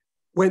of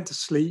went to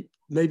sleep.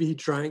 Maybe he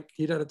drank.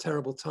 He'd had a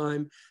terrible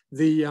time.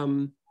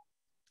 The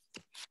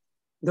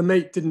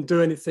mate didn't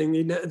do anything.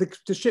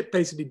 The ship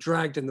basically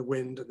dragged in the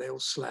wind, and they all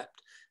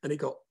slept, and it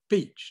got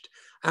beached.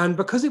 And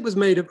because it was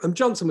made of, and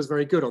Johnson was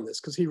very good on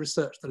this because he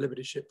researched the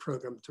Liberty ship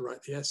program to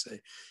write the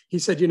essay. He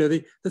said, you know,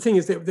 the thing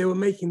is that they were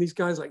making these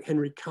guys like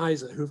Henry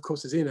Kaiser, who of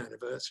course is in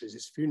Anniversaries,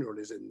 his funeral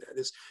is in there,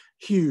 this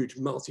huge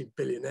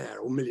multi-billionaire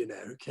or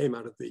millionaire who came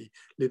out of the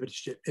Liberty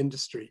ship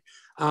industry,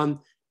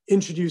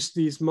 introduced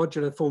these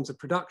modular forms of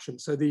production.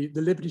 So the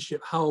Liberty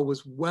ship hull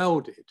was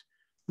welded,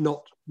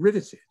 not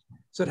riveted.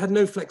 So it had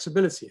no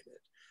flexibility in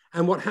it.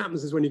 And what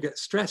happens is when you get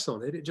stress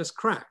on it, it just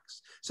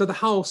cracks. So the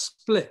hull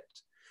split.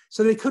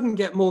 So they couldn't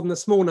get more than a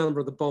small number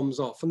of the bombs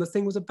off and the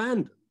thing was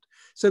abandoned.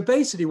 So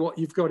basically what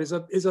you've got is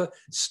a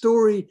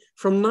story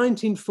from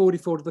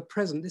 1944 to the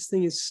present. This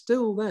thing is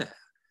still there,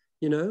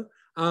 you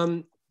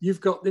know?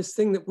 You've got this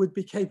thing that would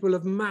be capable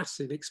of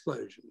massive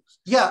explosions.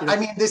 Yeah, you know? I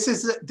mean, this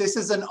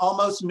is an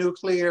almost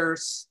nuclear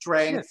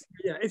strength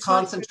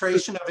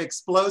concentration of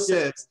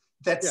explosives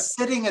that's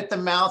sitting at the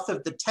mouth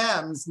of the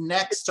Thames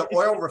next to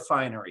oil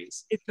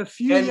refineries. It's a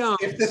few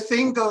yards. If the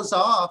thing goes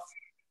off,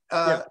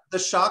 the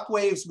shock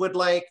waves would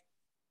like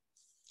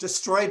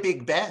destroy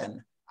Big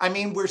Ben. I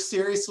mean, we're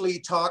seriously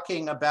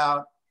talking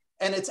about,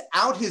 and it's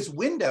out his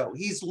window.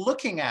 He's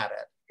looking at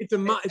it.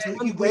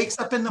 He wakes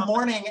up in the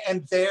morning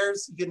and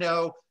there's, you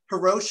know,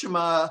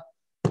 Hiroshima.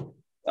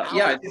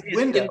 Yeah,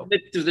 in the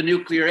midst of the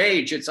nuclear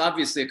age, it's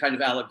obviously a kind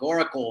of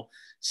allegorical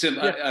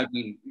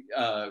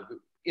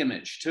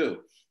image too.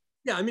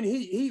 Yeah, I mean,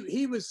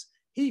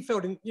 he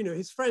felt, you know,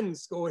 his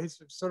friends or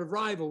his sort of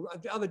rival,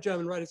 other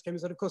German writers came and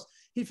said, of course,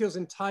 he feels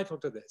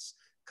entitled to this.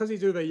 Because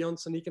he's Uwe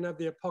Johnson, he can have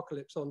the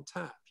apocalypse on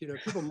tap. You know,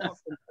 people mock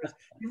him.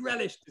 He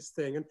relished this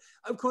thing. And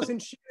of course, in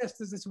Sheerness,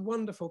 there's this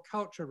wonderful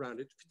culture around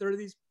it. There are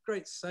these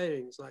great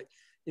sayings like,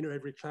 you know,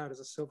 every cloud has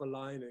a silver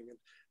lining and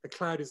the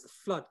cloud is the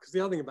flood. Because the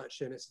other thing about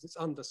Sheerness is it's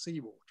under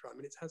seawater. I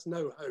mean, it has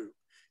no hope.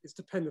 It's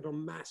dependent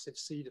on massive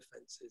sea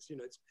defenses. You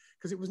know, it's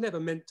because it was never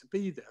meant to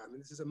be there. I mean,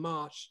 this is a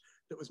marsh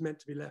that was meant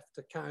to be left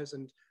to cows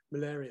and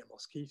malaria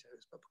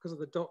mosquitoes, but because of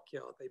the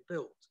dockyard, they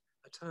built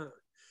a town.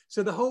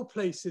 So the whole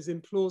place is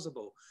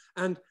implausible.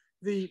 And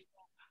the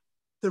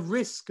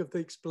risk of the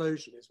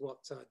explosion is what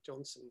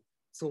Johnson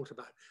thought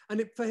about.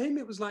 And for him,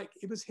 it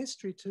was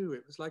history too.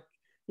 It was like,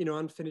 you know,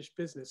 unfinished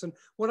business. And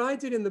what I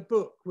did in the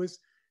book was,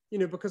 you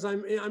know, because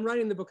I'm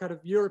writing the book out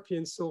of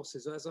European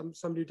sources, as I'm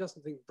somebody who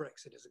doesn't think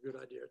Brexit is a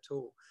good idea at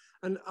all.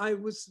 And I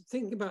was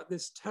thinking about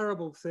this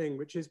terrible thing,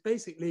 which is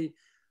basically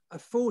a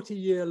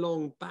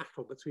 40-year-long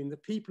battle between the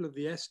people of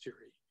the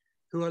estuary,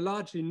 who are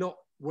largely not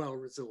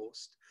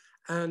well-resourced,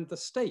 and the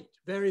state,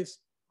 various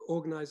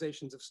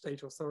organizations of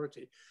state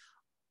authority,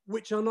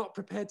 which are not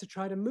prepared to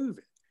try to move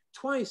it.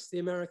 Twice the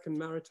American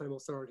maritime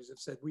authorities have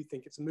said, we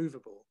think it's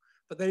movable,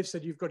 but they've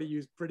said you've got to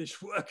use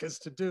British workers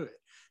to do it.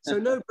 So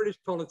no British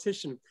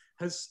politician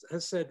has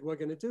said, we're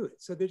going to do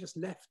it. So they just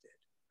left it.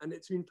 And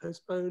it's been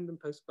postponed and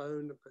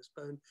postponed and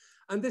postponed.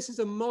 And this is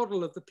a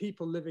model of the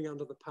people living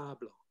under the power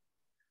block,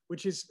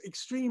 which is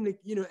extremely,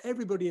 you know,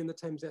 everybody in the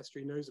Thames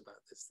estuary knows about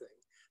this thing.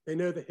 They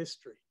know the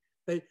history.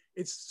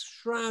 It's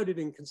shrouded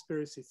in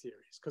conspiracy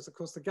theories because, of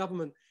course, the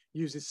government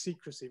uses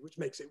secrecy, which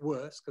makes it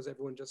worse because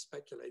everyone just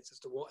speculates as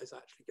to what is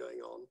actually going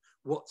on,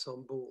 what's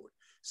on board.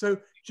 So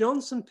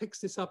Johnson picks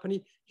this up and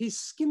he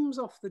skims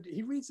off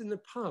he reads in the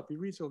pub, he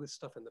reads all this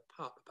stuff in the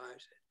pub about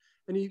it.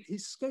 And he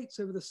skates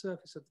over the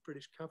surface of the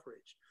British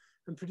coverage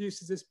and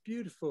produces this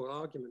beautiful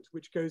argument,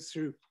 which goes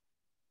through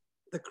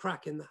the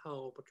crack in the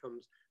hull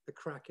becomes the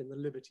crack in the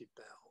Liberty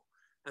Bell.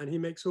 And he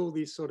makes all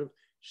these sort of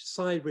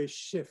sideways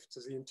shifts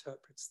as he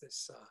interprets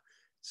this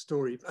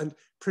story and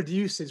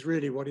produces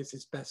really what is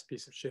his best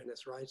piece of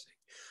Sheerness writing.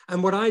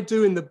 And what I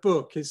do in the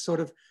book is sort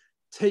of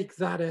take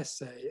that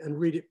essay and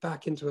read it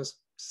back into a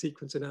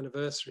sequence in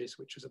Anniversaries,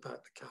 which was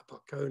about the Cap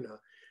Arcona,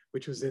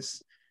 which was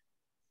this,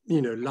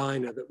 you know,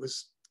 liner that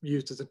was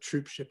used as a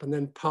troop ship and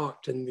then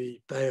parked in the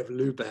Bay of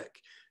Lubeck,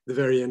 the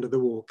very end of the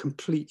war,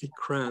 completely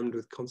crammed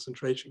with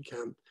concentration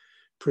camp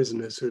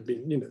prisoners who had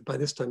been, you know, by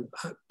this time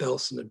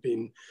Belsen had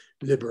been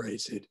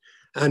liberated.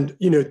 And,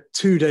 you know,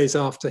 2 days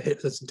after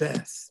Hitler's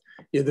death,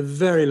 you know, the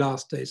very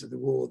last days of the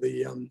war,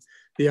 the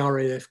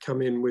RAF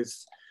come in with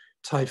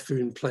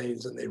Typhoon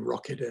planes and they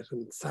rocket it,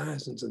 and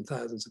thousands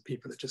of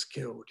people are just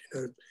killed, you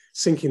know,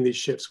 sinking these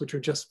ships, which were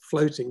just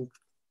floating,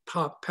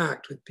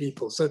 packed with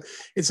people. So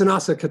it's an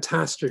utter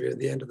catastrophe at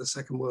the end of the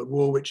Second World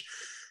War, which,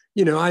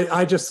 you know,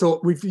 I just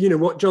thought you know,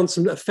 what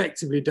Johnson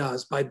effectively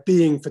does by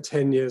being for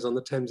 10 years on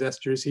the Thames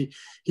estuaries,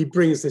 he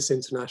brings this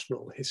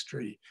international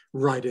history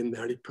right in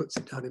there and he puts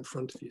it down in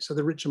front of you. So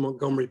the Richard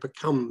Montgomery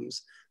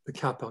becomes the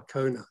Cap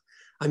Arcona.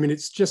 I mean,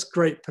 it's just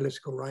great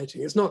political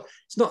writing. It's not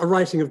a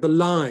writing of the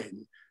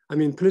line. I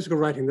mean, political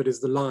writing that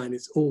is the line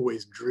is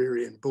always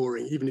dreary and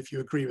boring, even if you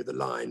agree with the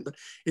line, but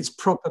it's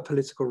proper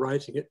political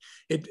writing.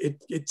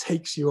 It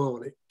takes you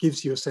on, it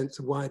gives you a sense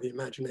of why the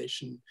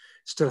imagination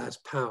still has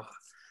power.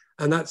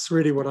 And that's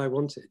really what I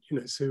wanted, you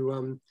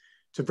know,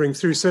 to bring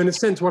through. So in a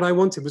sense, what I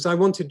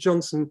wanted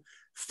Johnson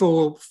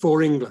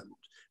for England,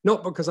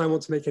 not because I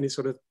want to make any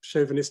sort of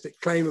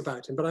chauvinistic claim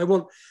about him, but I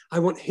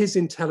want his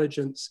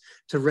intelligence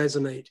to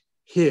resonate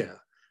here,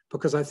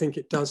 because I think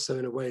it does so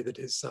in a way that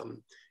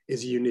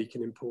is unique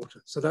and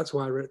important. So that's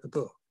why I wrote the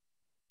book.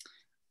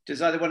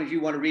 Does either one of you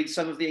want to read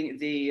some of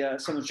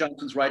some of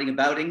Johnson's writing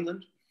about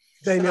England?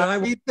 Damion, I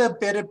read the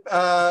bit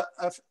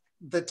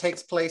that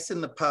takes place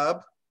in the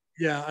pub.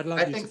 Yeah, I'd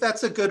like. I think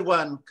that's a good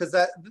one because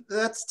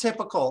that's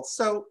typical.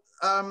 So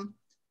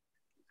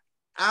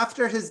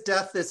after his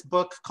death, this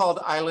book called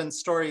Island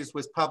Stories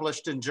was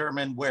published in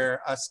German,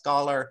 where a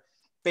scholar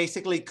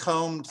basically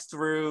combed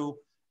through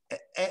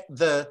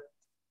the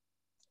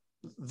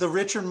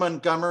Richard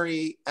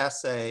Montgomery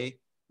essay,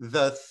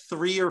 the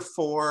 3 or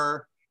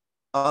 4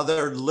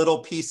 other little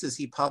pieces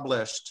he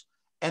published.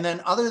 And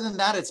then other than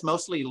that, it's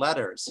mostly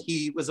letters.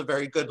 He was a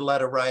very good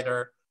letter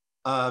writer,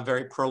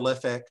 very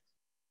prolific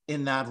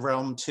in that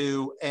realm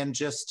too, and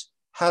just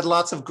had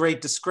lots of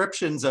great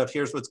descriptions of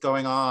here's what's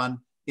going on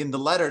in the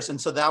letters.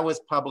 And so that was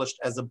published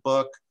as a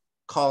book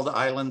called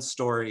Island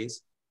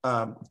Stories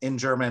in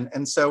German.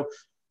 And so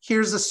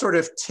here's a sort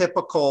of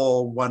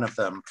typical one of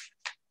them.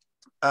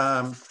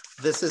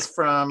 This is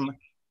from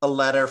a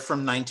letter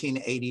from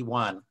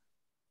 1981.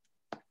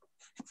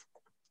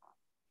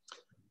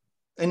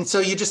 And so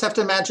you just have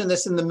to imagine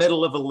this in the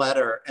middle of a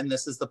letter, and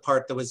this is the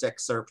part that was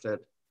excerpted.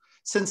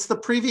 Since the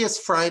previous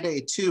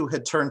Friday too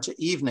had turned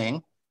to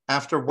evening,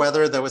 after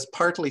weather that was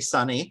partly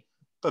sunny,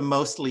 but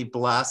mostly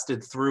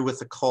blasted through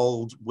with a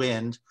cold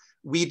wind,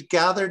 we'd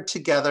gathered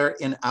together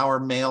in our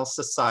male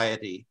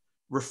society,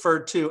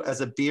 referred to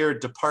as a beer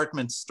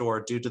department store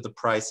due to the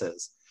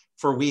prices,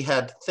 for we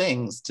had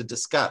things to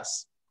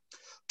discuss.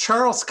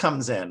 Charles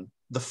comes in,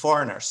 the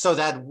foreigner, so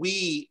that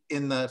we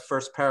in the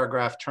first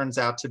paragraph turns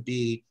out to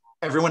be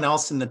everyone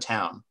else in the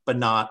town, but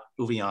not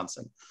Uwe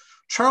Johnson.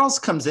 Charles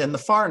comes in, the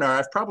foreigner.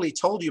 I've probably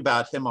told you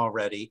about him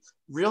already.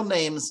 Real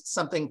name's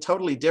something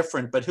totally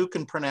different, but who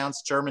can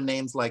pronounce German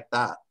names like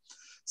that?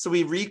 So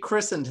we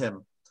rechristened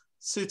him.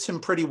 Suits him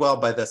pretty well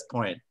by this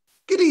point.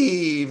 Good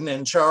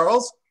evening,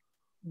 Charles.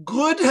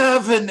 Good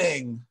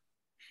evening.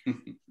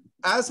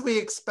 As we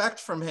expect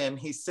from him,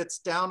 he sits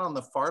down on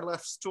the far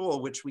left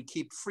stool, which we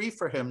keep free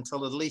for him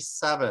till at least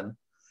 7.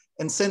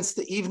 And since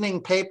the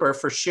evening paper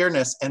for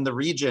Sheerness and the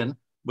region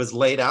was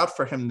laid out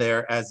for him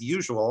there as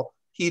usual,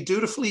 he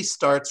dutifully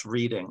starts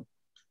reading.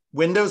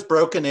 Windows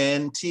broken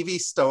in, TV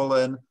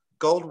stolen,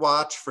 gold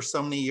watch for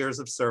so many years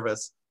of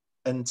service,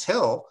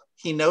 until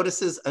he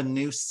notices a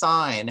new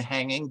sign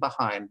hanging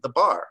behind the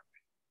bar.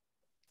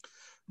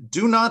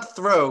 Do not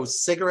throw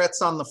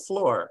cigarettes on the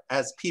floor,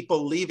 as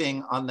people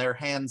leaving on their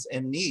hands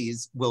and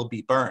knees will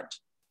be burnt.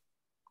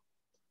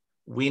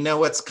 We know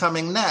what's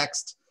coming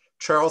next.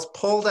 Charles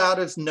pulled out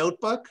his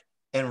notebook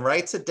and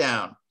writes it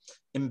down.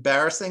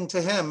 Embarrassing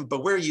to him,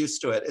 but we're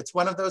used to it. It's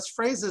one of those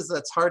phrases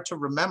that's hard to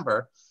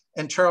remember,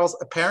 and Charles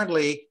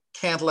apparently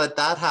can't let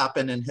that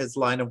happen in his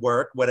line of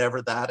work,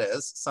 whatever that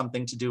is,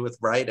 something to do with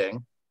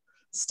writing.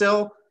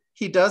 Still,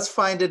 he does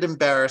find it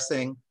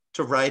embarrassing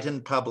to write in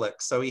public,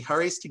 so he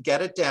hurries to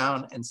get it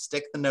down and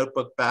stick the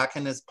notebook back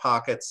in his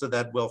pocket so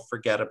that we'll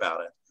forget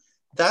about it.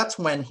 That's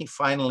when he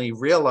finally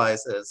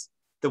realizes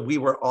that we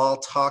were all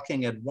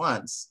talking at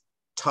once,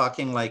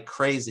 talking like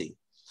crazy.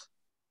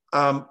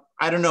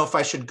 I don't know if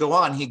I should go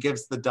on. He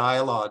gives the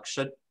dialogue.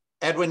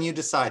 Edwin, you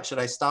decide. Should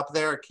I stop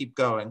there or keep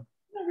going?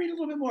 No, read a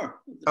little bit more.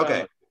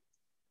 Okay.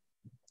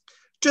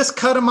 Just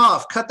cut them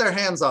off, cut their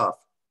hands off,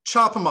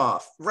 chop them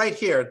off, right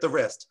here at the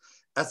wrist.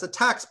 As a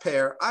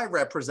taxpayer, I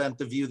represent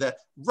the view that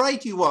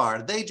right you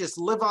are, they just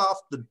live off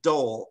the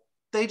dole.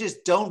 They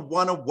just don't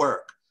want to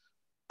work.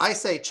 I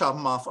say chop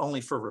them off only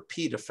for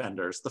repeat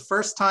offenders. The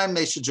first time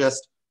they should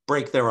just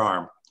break their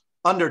arm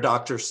under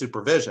doctor's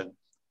supervision.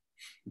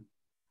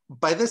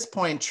 By this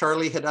point,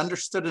 Charlie had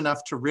understood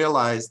enough to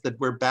realize that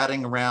we're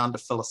batting around a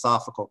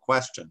philosophical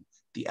question,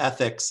 the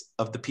ethics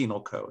of the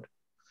penal code.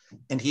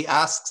 And he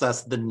asks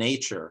us the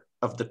nature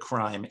of the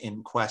crime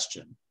in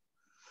question.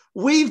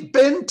 "We've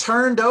been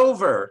turned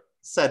over,"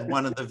 said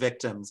one of the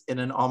victims in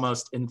an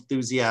almost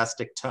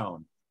enthusiastic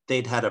tone.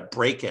 They'd had a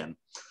break-in.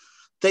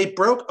 "They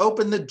broke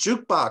open the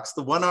jukebox.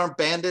 The one-armed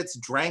bandits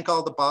drank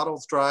all the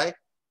bottles dry."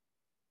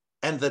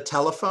 "And the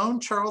telephone?"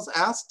 Charles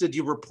asked. "Did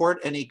you report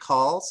any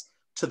calls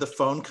to the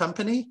phone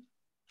company?"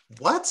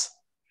 "What?"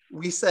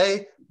 We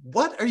say.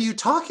 "What are you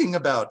talking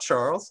about,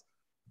 Charles?"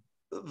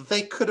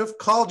 "They could have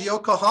called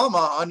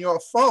Yokohama on your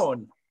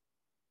phone."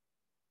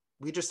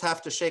 We just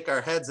have to shake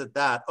our heads at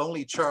that.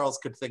 Only Charles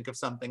could think of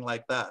something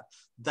like that.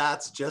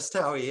 That's just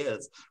how he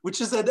is,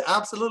 which is an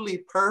absolutely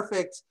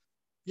perfect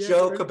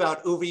joke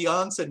about Uwe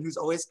Johnson, who's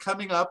always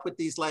coming up with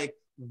these like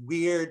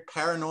weird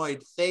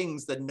paranoid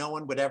things that no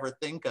one would ever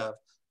think of.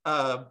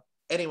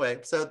 Anyway,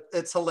 so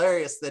it's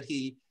hilarious that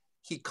he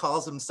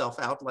calls himself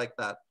out like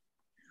that.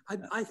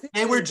 I think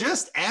they were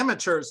just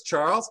amateurs,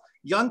 Charles.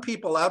 Young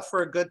people out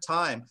for a good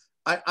time.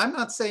 I'm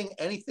not saying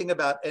anything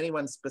about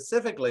anyone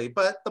specifically,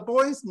 but the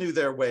boys knew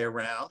their way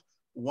around.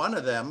 One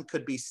of them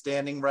could be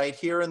standing right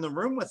here in the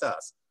room with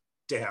us.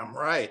 Damn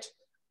right.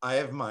 I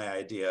have my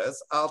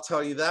ideas. I'll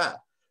tell you that.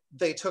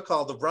 They took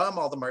all the rum,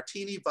 all the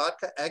martini,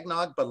 vodka,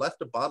 eggnog, but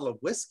left a bottle of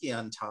whiskey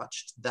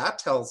untouched. That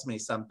tells me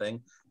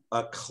something.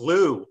 A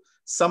clue.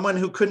 Someone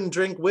who couldn't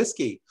drink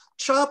whiskey.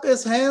 Chop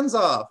his hands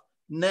off.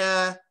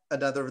 Nah,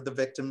 another of the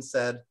victims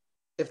said.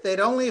 If they'd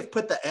only have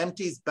put the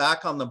empties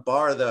back on the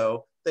bar,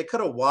 though, they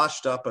could have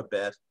washed up a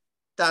bit.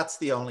 That's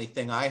the only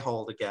thing I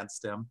hold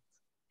against him.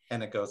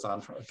 And it goes on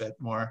for a bit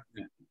more.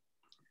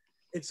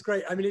 It's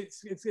great. I mean,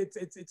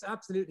 it's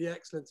absolutely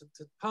excellent,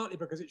 partly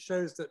because it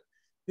shows that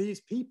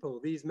these people,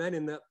 these men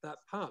in that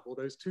pub, or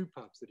those two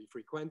pubs that he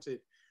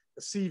frequented,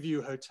 the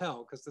Seaview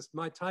Hotel, because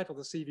my title,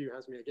 The Seaview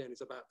Has Me Again, is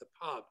about the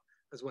pub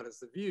as well as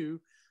the view.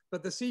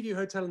 But the Seaview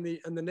Hotel and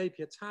the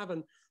Napier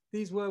Tavern,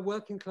 these were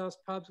working class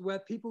pubs where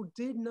people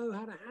did know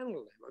how to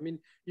handle them. I mean,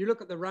 you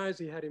look at the rows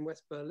he had in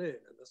West Berlin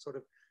and the sort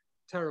of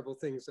terrible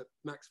things that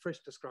Max Frisch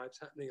describes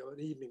happening on an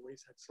evening when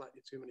he's had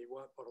slightly too many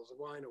bottles of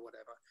wine or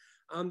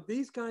whatever.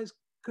 These guys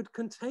could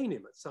contain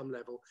him at some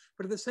level,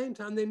 but at the same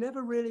time, they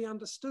never really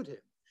understood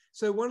him.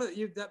 So one of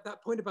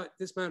that point about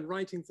this man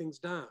writing things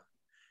down,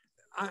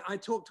 I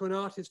talked to an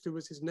artist who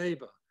was his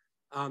neighbor,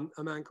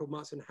 a man called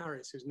Martin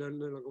Harris, who's no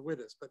longer with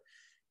us, but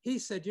he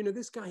said, you know,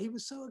 this guy, he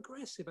was so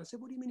aggressive. I said,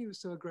 what do you mean he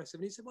was so aggressive?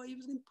 And he said, well, he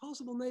was an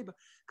impossible neighbor,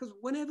 because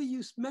whenever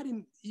you met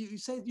him,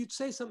 you'd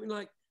say something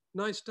like,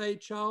 "Nice day,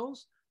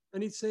 Charles,"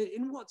 and he'd say,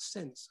 "In what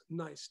sense,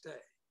 nice day?"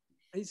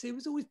 And he'd say, he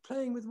was always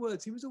playing with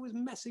words. He was always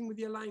messing with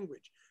your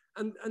language.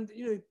 And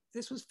you know,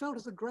 this was felt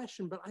as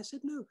aggression, but I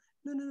said, no.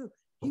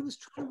 He was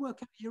trying to work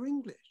out your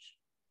English.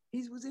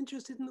 He was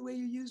interested in the way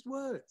you used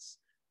words.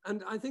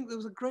 And I think there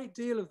was a great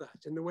deal of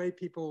that in the way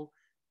people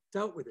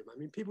dealt with him. I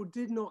mean, people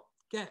did not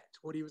get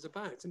what he was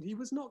about, and he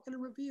was not going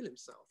to reveal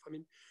himself. I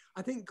mean,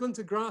 I think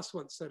Gunter Grass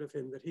once said of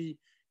him that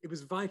it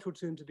was vital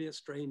to him to be a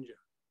stranger.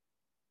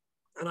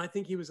 And I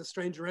think he was a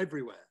stranger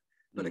everywhere,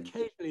 but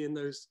occasionally in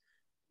those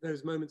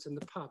moments in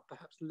the pub,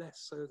 perhaps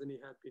less so than he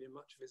had been in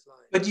much of his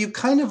life. But you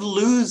kind of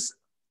lose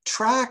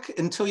track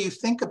until you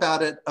think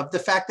about it of the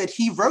fact that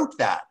he wrote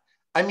that.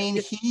 I mean,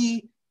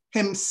 he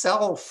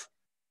himself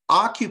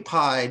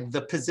occupied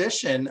the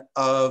position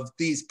of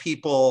these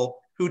people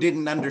who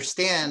didn't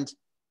understand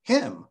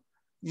him,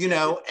 you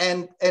know,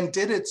 and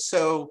did it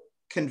so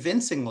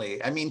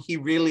convincingly. I mean, he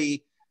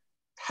really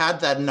had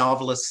that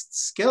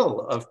novelist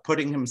skill of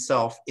putting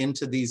himself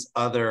into these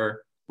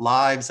other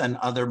lives and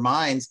other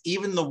minds,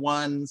 even the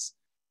ones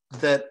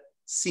that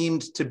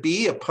seemed to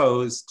be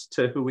opposed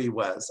to who he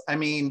was. I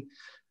mean,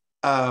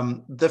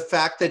 the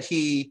fact that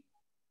he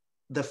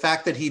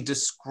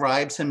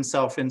describes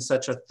himself in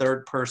such a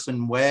third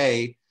person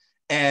way,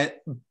 and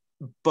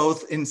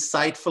both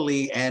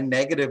insightfully and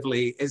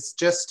negatively, it's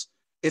just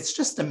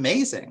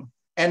amazing.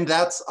 And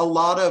that's a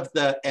lot of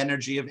the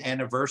energy of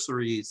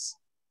Anniversaries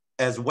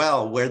as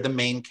well, where the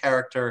main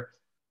character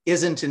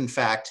isn't in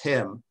fact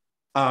him,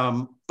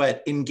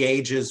 but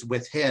engages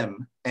with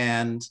him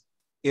and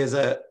is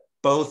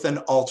both an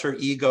alter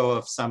ego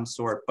of some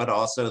sort, but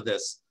also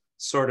this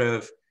sort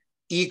of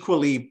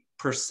equally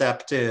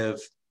perceptive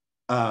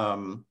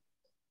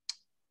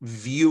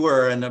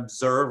viewer and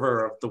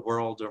observer of the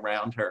world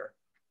around her.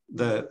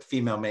 The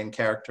female main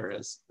character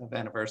is of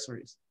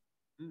Anniversaries.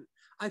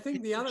 I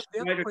think the other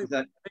point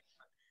that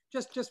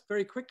just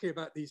very quickly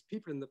about these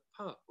people in the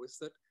pub was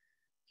that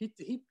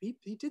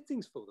he did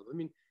things for them. I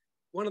mean,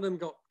 one of them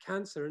got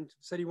cancer and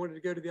said he wanted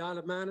to go to the Isle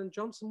of Man, and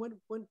Johnson went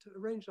to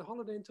arrange a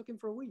holiday and took him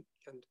for a week.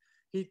 And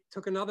he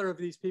took another of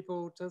these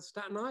people to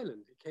Staten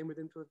Island. He came with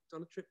him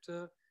on a trip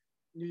to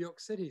New York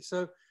City.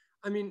 So,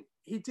 I mean,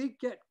 he did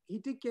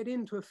get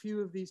into a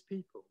few of these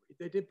people.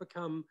 They did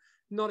become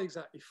not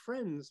exactly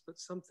friends, but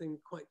something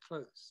quite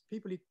close.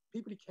 People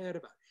he cared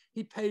about.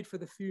 He paid for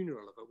the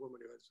funeral of a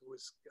woman who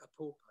was a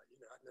pauper,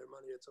 had no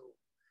money at all.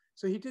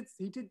 So he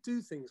did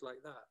do things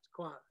like that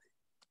quietly.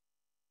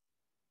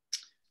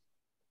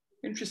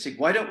 Interesting.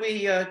 Why don't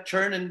we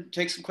turn and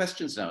take some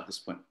questions now at this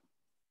point?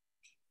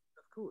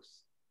 Of course.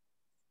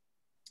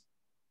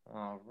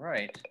 All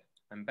right,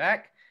 I'm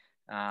back.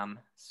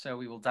 So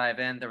we will dive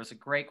in. There was a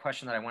great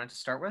question that I wanted to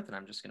start with, and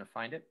I'm just going to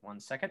find it. 1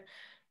 second.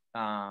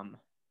 All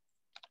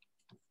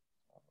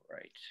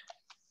right.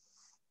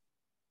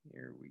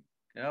 Here we go.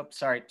 Oh,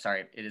 sorry.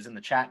 It is in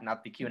the chat,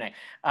 not the Q&A.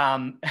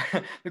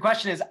 The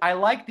question is, I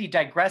like the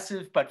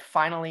digressive but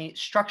finally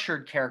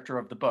structured character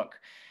of the book.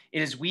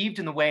 It is weaved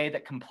in the way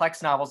that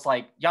complex novels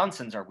like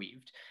Johnson's are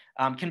weaved.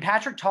 Can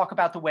Patrick talk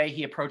about the way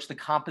he approached the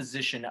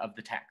composition of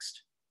the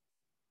text?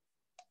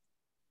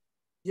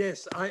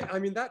 Yes, I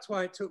mean, that's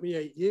why it took me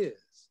 8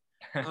 years.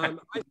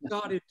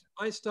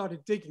 I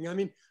started digging. I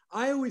mean,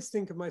 I always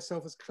think of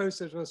myself as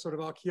closer to a sort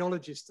of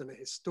archaeologist than a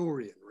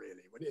historian,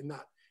 really,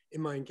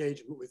 in my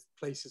engagement with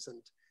places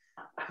and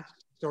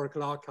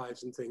historical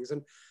archives and things.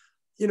 And,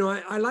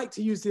 I like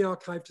to use the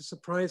archive to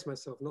surprise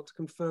myself, not to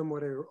confirm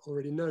what I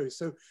already know.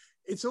 So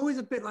it's always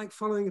a bit like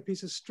following a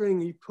piece of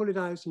string. You pull it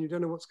out and you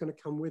don't know what's going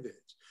to come with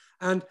it.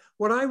 And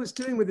what I was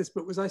doing with this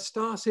book was I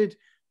started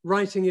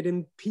writing it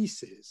in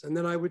pieces, and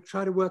then I would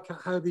try to work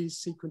out how these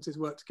sequences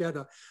work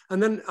together.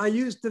 And then I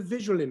used the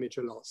visual image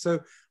a lot.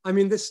 So, I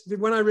mean,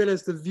 when I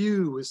realized the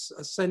view was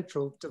a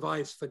central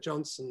device for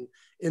Johnson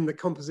in the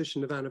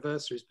composition of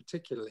Anniversaries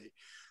particularly.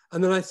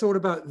 And then I thought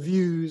about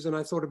views, and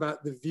I thought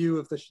about the view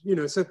of the,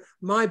 so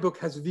my book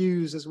has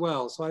views as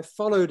well. So I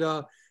followed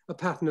a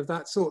pattern of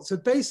that sort. So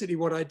basically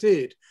what I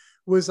did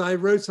was I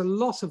wrote a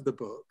lot of the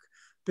book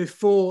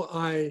before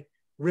I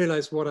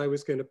realized what I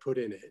was going to put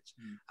in it.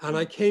 And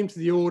I came to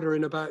the order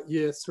in about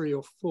year 3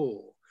 or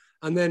 4.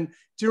 And then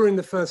during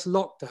the first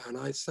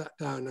lockdown, I sat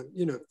down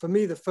and, for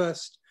me, the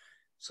first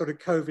sort of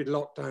COVID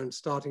lockdown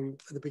starting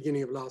at the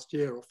beginning of last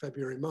year or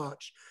February,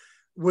 March,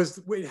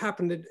 it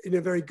happened in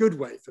a very good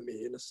way for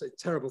me, and a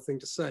terrible thing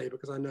to say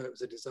because I know it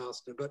was a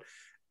disaster, but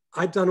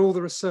I'd done all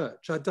the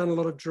research, I'd done a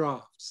lot of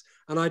drafts,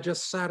 and I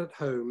just sat at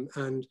home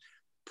and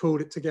pulled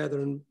it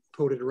together and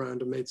pulled it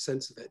around and made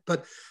sense of it.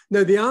 But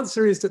no, the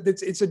answer is that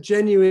it's a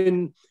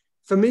genuine,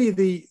 for me,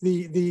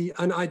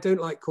 and I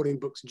don't like calling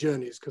books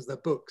journeys because they're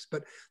books,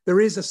 but there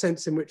is a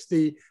sense in which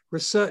the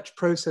research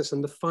process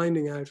and the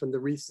finding out and the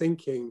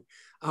rethinking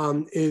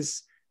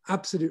is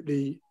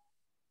absolutely,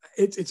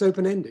 it's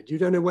open-ended. You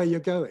don't know where you're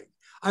going.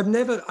 I've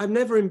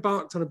never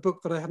embarked on a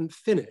book that I haven't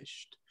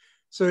finished.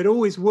 So it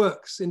always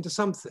works into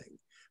something.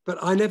 But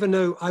I never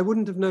know, I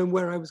wouldn't have known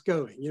where I was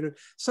going.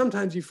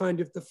 Sometimes you find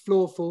if the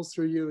floor falls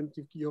through you and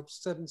you're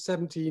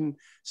 17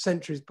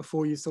 centuries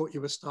before you thought you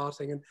were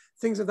starting, and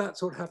things of that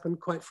sort happen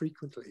quite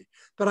frequently.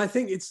 But I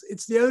think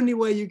it's the only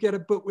way you get a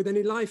book with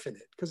any life in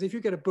it. Because if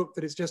you get a book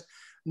that is just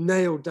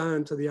nailed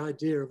down to the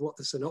idea of what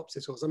the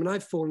synopsis was, I mean,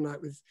 I've fallen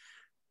out with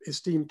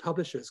esteemed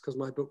publishers because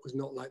my book was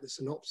not like the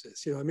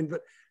synopsis,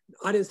 but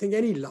I don't think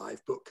any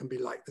live book can be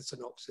like the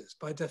synopsis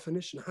by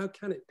definition. How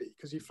can it be?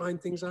 Because you find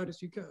things out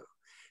as you go.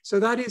 So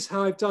that is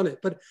how I've done it.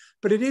 But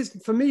it is,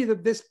 for me,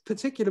 that this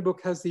particular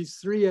book has these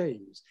 3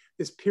 aims,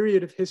 this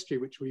period of history,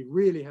 which we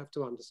really have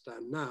to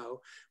understand now,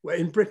 where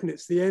in Britain,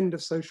 it's the end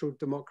of social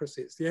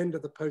democracy, it's the end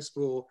of the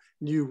post-war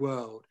new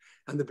world,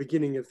 and the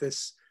beginning of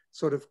this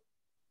sort of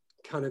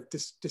kind of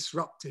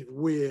disruptive,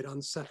 weird,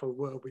 unsettled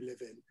world we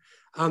live in.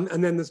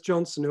 And then there's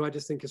Johnson, who I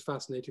just think is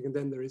fascinating. And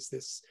then there is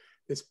this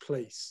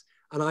place.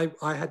 And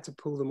I had to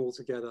pull them all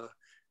together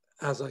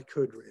as I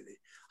could, really.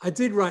 I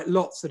did write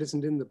lots that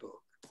isn't in the book.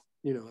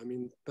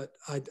 But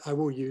I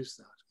will use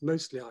that.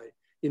 Mostly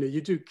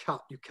you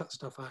cut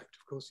stuff out,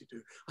 of course you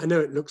do. I know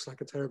it looks like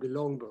a terribly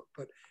long book,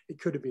 but it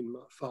could have been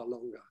far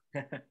longer.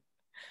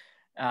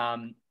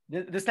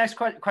 This next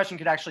question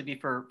could actually be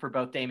for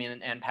both Damion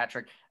and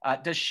Patrick.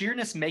 Does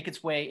Sheerness make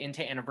its way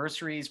into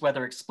Anniversaries,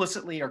 whether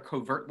explicitly or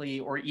covertly,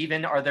 or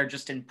even are there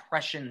just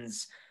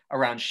impressions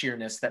around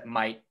Sheerness that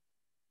might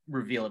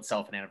reveal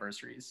itself in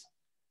Anniversaries?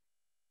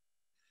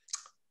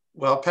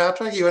 Well,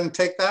 Patrick, you want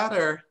to take that,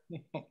 or?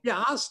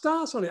 Yeah, I'll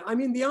start on it. I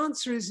mean, the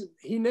answer is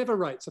he never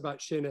writes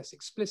about Sheerness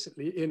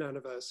explicitly in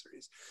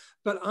Anniversaries,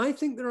 but I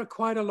think there are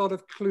quite a lot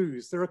of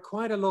clues. There are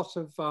quite a lot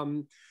of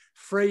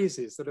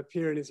phrases that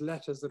appear in his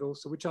letters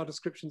which are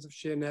descriptions of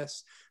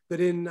Sheerness, that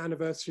in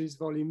Anniversaries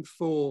Volume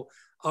 4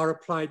 are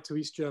applied to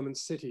East German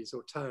cities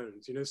or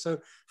towns. So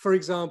for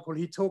example,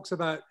 he talks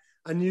about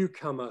a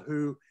newcomer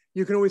who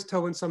you can always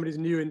tell when somebody's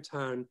new in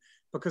town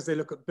because they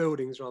look at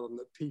buildings rather than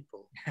at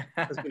people.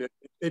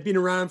 They've been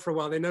around for a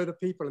while, they know the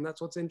people, and that's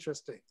what's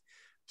interesting.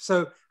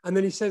 So, and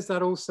then he says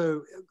that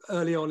also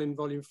early on in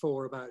Volume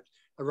 4 about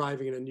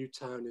arriving in a new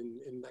town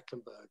in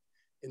Mecklenburg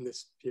in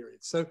this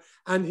period. So,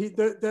 and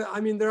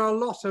there are a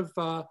lot of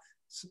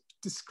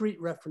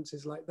discrete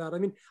references like that. I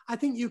mean, I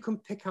think you can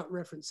pick out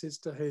references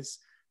to his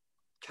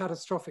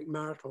catastrophic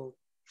marital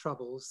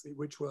troubles,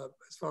 which were,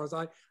 as far as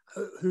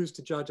who's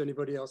to judge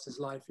anybody else's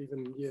life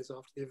even years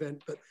after the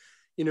event, but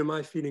you know,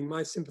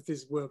 my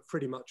sympathies were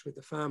pretty much with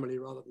the family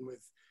rather than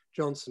with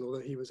Johnson, although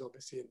he was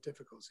obviously in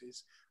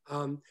difficulties.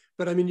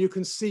 But I mean, you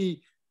can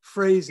see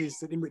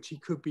phrases in which he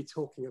could be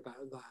talking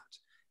about that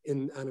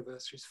in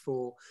Anniversaries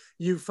 4.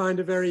 You find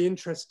a very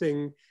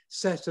interesting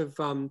set of,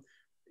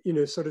 you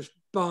know, sort of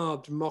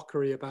barbed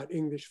mockery about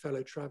English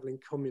fellow traveling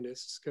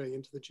communists going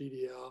into the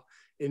GDR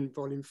in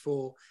volume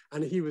 4.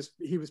 And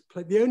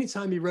the only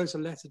time he wrote a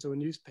letter to a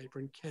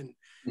newspaper in Kent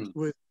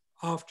was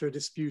after a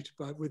dispute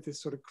with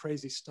this sort of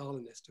crazy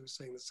Stalinist who was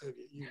saying the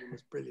Soviet Union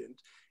was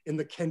brilliant in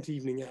the Kent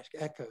Evening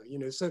Echo, you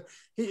know. So,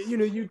 you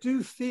know, you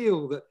do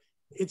feel that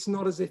it's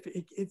not as if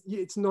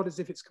it's not as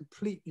if it's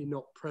completely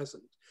not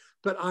present.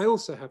 But I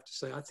also have to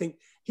say, I think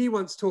he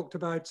once talked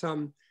about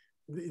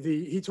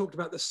he talked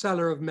about the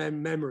cellar of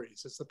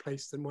memories as the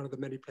place, one of the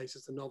many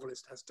places the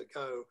novelist has to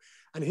go,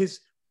 and his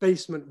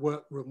basement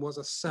workroom was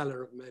a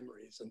cellar of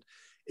memories. And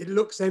it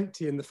looks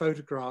empty in the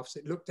photographs.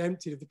 It looked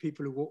empty to the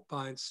people who walked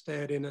by and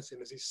stared in at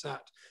him as he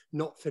sat,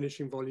 not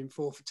finishing volume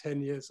 4 for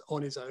 10 years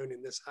on his own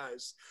in this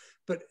house.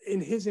 But in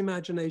his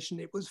imagination,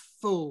 it was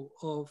full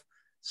of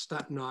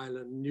Staten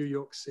Island, New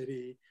York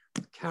City,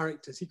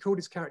 characters. He called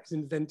his characters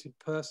invented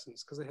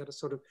persons because they had a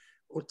sort of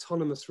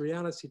autonomous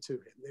reality to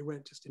him. They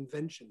weren't just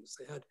inventions.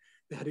 They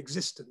had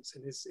existence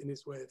in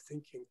his way of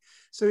thinking.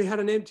 So he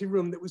had an empty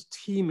room that was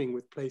teeming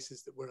with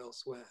places that were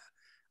elsewhere.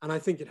 And I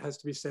think it has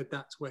to be said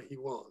that's where he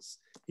was.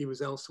 He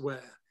was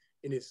elsewhere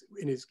in his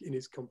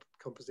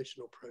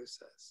compositional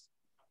process.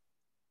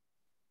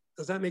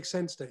 Does that make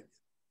sense, Damion?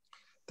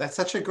 That's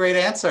such a great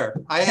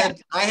answer. I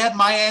had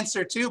my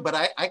answer too, but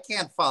I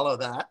can't follow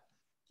that.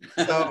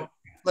 So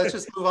let's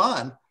just move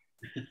on.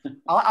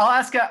 I'll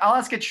ask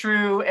a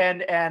true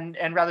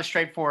and rather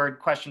straightforward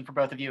question for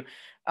both of you.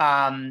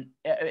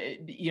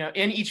 You know,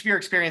 in each of your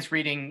experience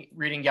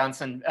reading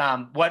Johnson,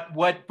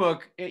 what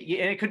book, and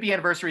it could be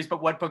Anniversaries,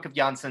 but what book of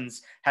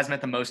Johnson's has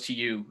meant the most to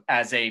you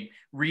as a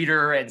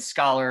reader and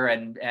scholar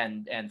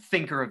and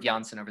thinker of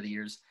Johnson over the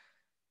years?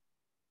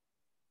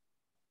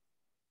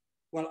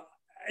 Well,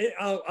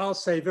 I'll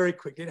say very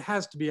quickly, it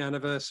has to be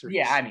Anniversaries.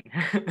 Yeah, I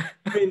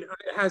mean,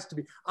 it has to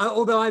be.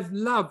 Although I've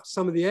loved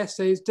some of the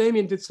essays.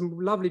 Damion did some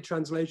lovely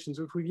translations,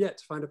 which we've yet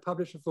to find a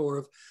publisher for,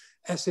 of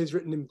essays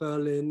written in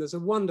Berlin. There's a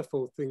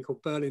wonderful thing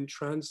called Berlin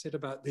Transit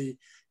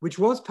which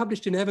was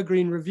published in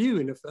Evergreen Review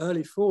in an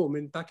early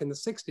form back in the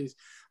 60s.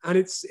 And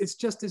it's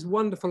just this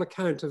wonderful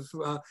account of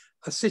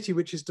a city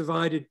which is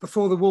divided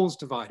before the walls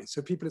divided.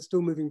 So people are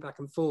still moving back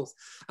and forth.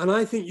 And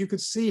I think you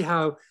could see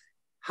how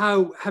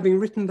having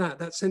written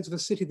that sense of a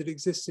city that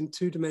exists in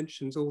 2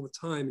 dimensions all the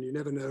time, and you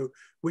never know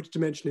which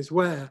dimension is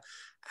where,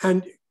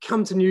 and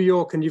come to New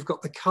York and you've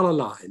got the color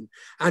line.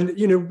 And,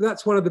 you know,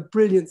 that's one of the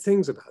brilliant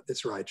things about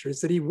this writer,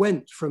 is that he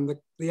went from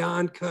the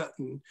Iron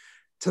Curtain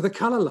to the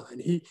color line.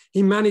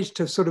 He managed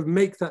to sort of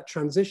make that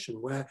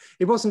transition where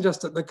it wasn't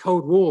just that the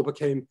Cold War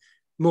became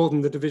more than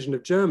the division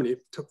of Germany,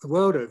 it took the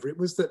world over. It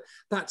was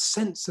that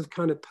sense of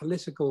kind of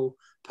political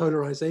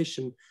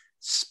polarization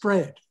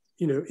spread,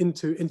 you know,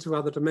 into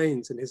other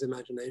domains in his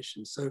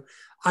imagination. So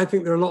I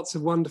think there are lots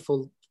of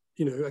wonderful,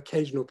 you know,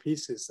 occasional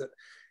pieces that,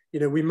 you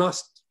know, we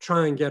must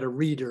try and get a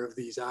reader of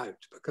these out,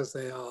 because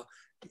they are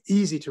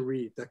easy to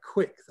read, they're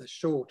quick, they're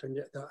short, and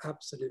yet they're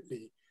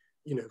absolutely,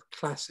 you know,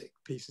 classic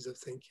pieces of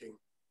thinking,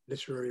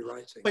 literary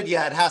writing. But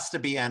yeah, it has to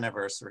be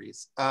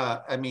Anniversaries.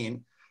 I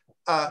mean,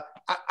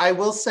 I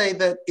will say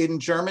that in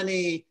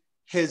Germany,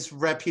 his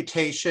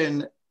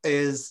reputation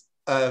is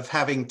of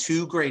having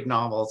 2 great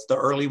novels, the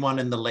early one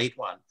and the late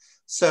one.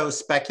 So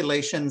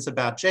Speculations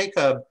About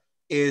Jacob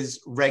is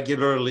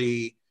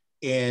regularly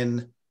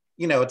in,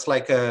 you know, it's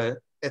like a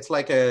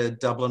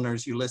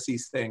Dubliner's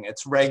Ulysses thing.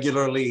 It's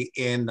regularly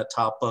in the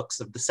top books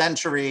of the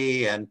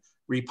century and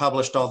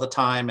republished all the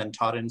time and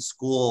taught in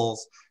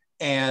schools.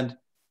 And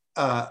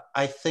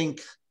I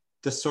think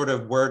the sort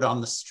of word on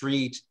the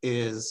street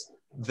is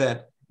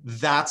that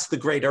that's the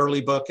great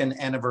early book and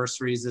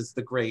Anniversaries is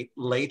the great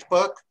late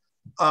book.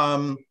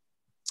 But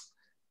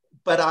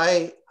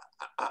I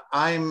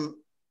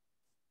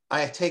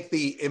take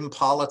the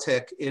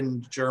impolitic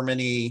in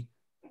Germany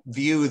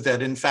view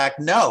that, in fact,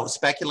 no,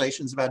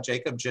 Speculations About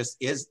Jacob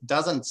just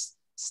doesn't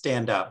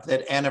stand up,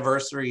 that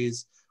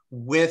Anniversaries,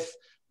 with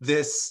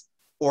this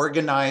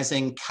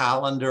organizing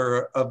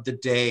calendar of the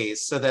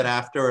days, so that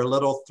after a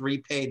little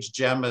 3-page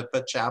gem of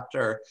a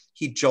chapter,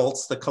 he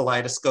jolts the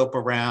kaleidoscope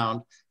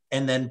around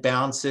and then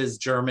bounces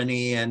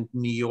Germany and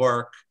New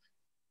York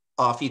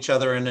off each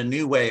other in a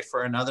new way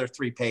for another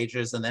 3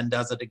 pages and then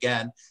does it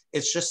again.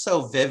 It's just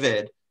so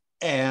vivid.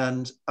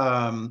 And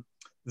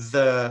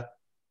the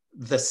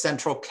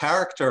central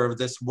character of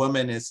this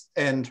woman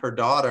and her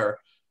daughter,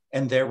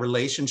 and their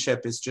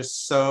relationship is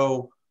just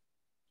so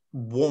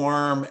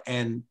warm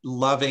and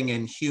loving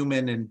and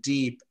human and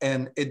deep.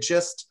 And it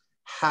just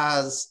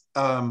has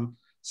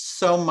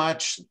so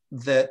much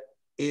that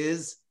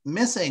is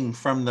missing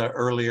from the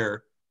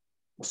earlier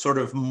sort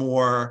of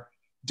more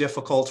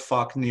difficult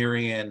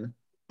Faulknerian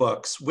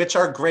books, which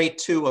are great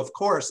too, of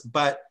course,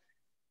 but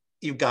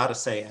you've got to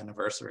say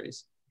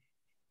Anniversaries.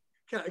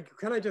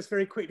 Can I just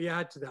very quickly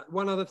add to that?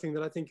 One other thing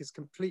that I think is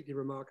completely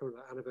remarkable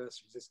about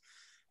Anniversaries is,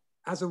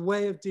 as a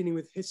way of dealing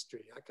with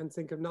history, I can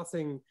think of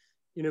nothing,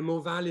 you know,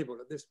 more valuable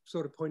at this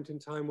sort of point in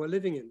time we're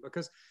living in,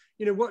 because,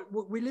 you know,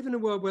 what we live in a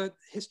world where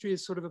history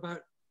is sort of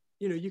about,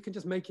 you know, you can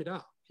just make it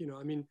up. You know,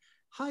 I mean,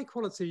 high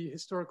quality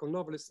historical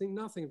novelists think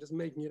nothing of just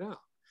making it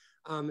up.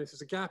 If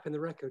there's a gap in the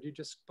record, you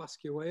just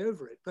busk your way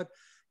over it. But,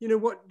 you know,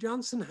 what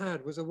Johnson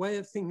had was a way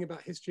of thinking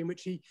about history in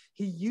which he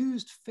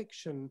used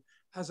fiction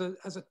as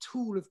a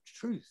tool of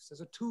truth,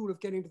 as a tool of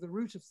getting to the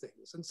root of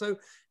things. And so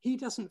he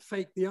doesn't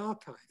fake the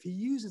archive. He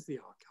uses the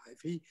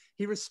archive.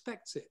 He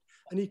respects it.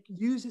 And he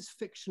uses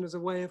fiction as a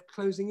way of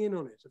closing in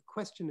on it, of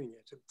questioning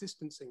it, of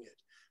distancing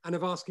it, and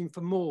of asking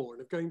for more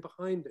and of going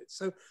behind it.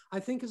 So I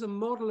think as a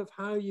model of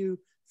how you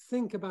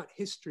think about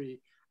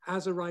history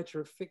as a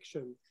writer of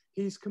fiction,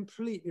 he's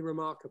completely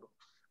remarkable.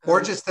 Or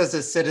just as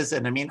a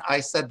citizen. I mean, I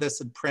said this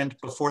in print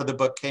before the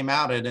book came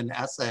out in an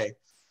essay.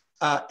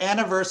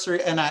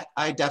 Anniversary, and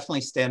I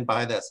definitely stand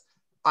by this.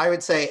 I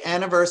would say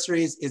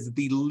Anniversaries is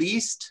the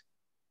least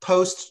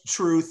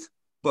post-truth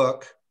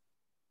book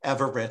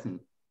ever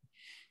written.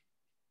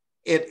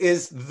 It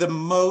is the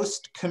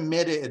most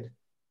committed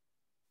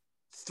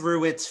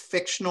through its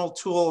fictional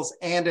tools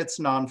and its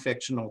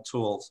non-fictional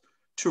tools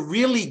to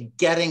really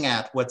getting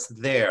at what's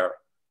there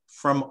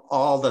from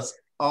all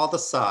the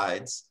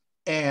sides.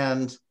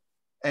 And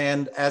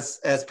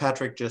as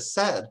Patrick just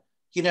said,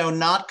 you know,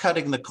 not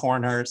cutting the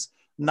corners,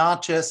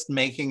 not just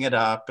making it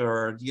up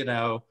or, you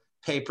know,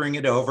 papering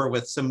it over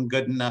with some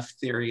good enough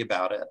theory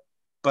about it.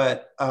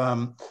 But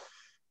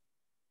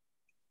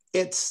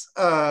it's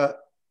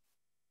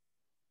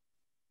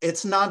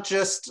not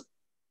just,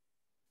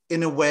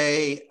 in a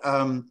way,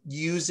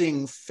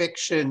 using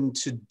fiction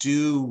to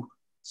do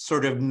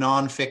sort of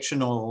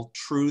non-fictional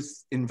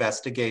truth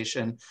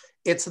investigation.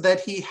 It's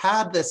that he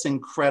had this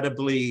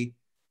incredibly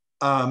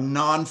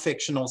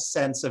non-fictional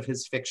sense of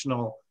his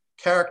fictional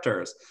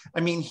characters. I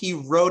mean, he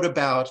wrote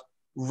about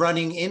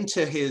running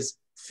into his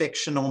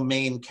fictional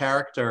main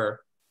character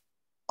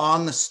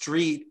on the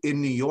street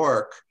in New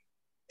York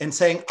and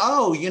saying,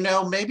 oh, you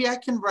know, maybe I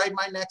can write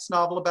my next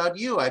novel about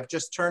you. I've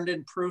just turned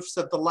in proofs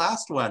of the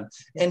last one.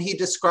 And he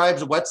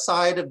describes what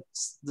side of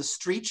the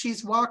street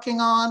she's walking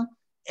on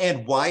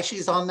and why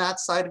she's on that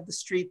side of the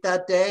street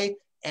that day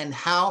and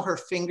how her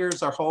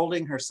fingers are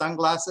holding her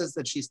sunglasses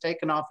that she's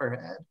taken off her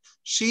head.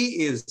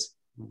 She is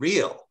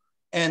real.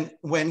 And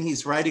when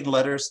he's writing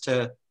letters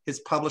to his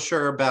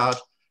publisher about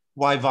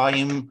why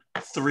volume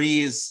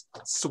 3 is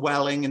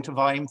swelling into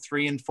volume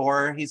 3 and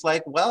 4, he's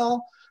like,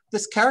 well,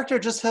 this character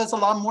just has a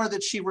lot more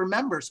that she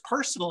remembers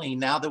personally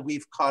now that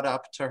we've caught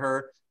up to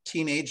her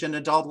teenage and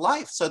adult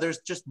life. So there's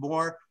just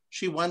more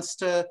she wants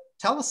to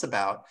tell us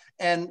about.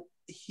 And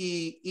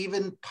he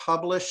even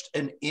published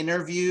an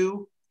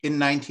interview in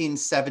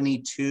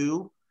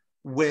 1972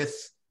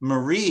 with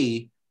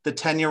Marie, the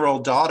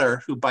 10-year-old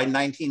daughter, who by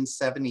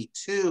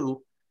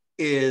 1972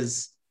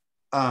 is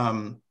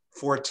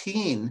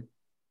 14,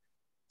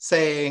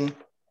 saying,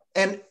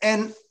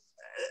 and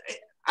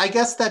I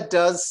guess that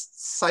does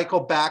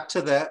cycle back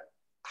to the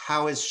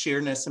how is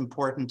Sheerness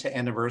important to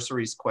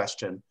Anniversaries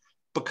question,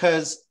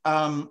 because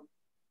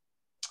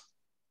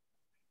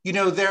you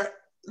know, there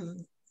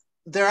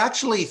are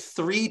actually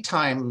 3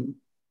 time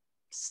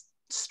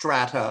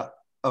strata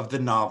of the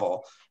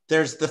novel.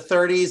 There's the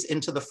 30s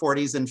into the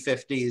 40s and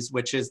 50s,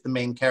 which is the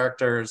main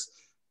character's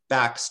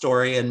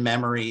backstory and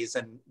memories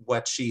and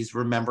what she's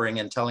remembering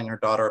and telling her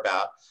daughter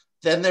about.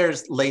 Then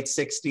there's late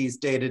 60s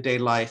day-to-day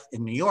life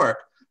in New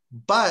York.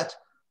 But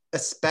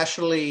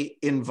especially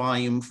in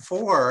volume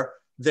 4,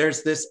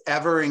 there's this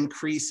ever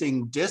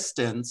increasing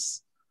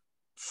distance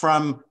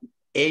from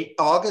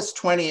August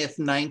 20th,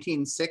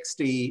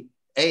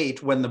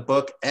 1968, when the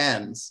book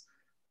ends.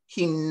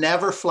 He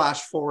never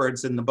flash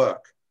forwards in the book,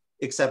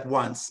 except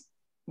once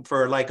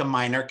for like a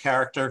minor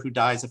character who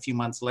dies a few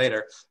months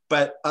later.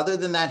 But other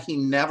than that, he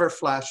never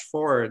flash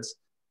forwards.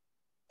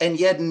 And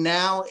yet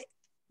now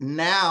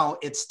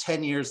it's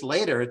 10 years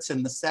later, it's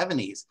in the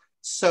 70s.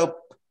 So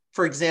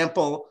for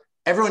example,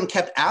 everyone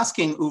kept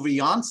asking Uwe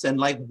Johnson,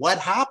 like, what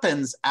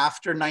happens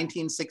after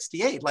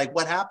 1968? Like,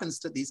 what happens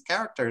to these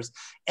characters?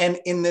 And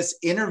in this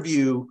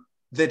interview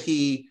that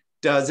he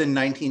does in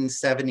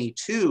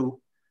 1972,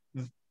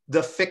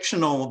 the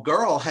fictional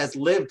girl has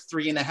lived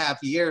 3.5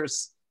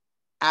 years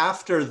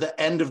after the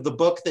end of the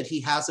book that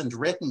he hasn't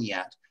written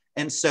yet.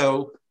 And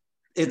so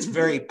it's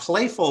very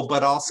playful,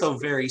 but also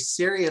very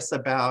serious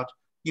about,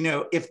 you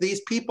know, if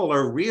these people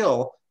are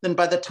real, then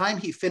by the time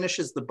he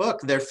finishes the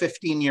book, they're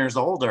 15 years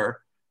older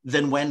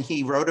than when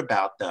he wrote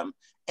about them.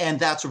 And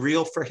that's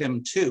real for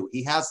him too.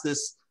 He has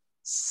this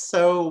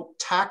so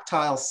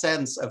tactile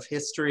sense of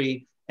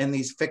history and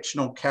these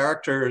fictional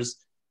characters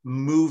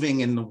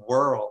moving in the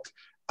world.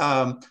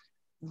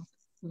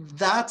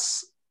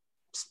 That's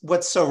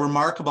what's so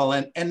remarkable.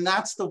 And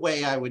that's the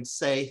way I would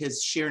say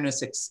his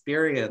Sheerness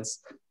experience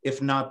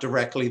if not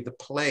directly the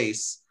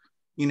place,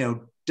 you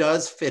know,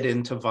 does fit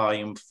into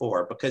volume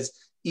 4, because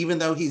even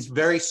though he's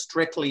very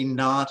strictly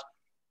not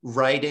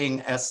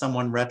writing as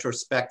someone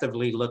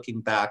retrospectively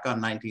looking back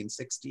on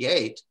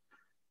 1968,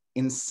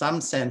 in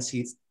some sense,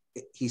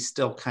 he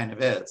still kind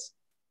of is.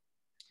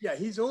 Yeah,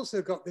 he's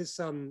also got this,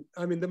 I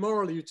mean, the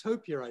moral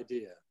utopia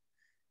idea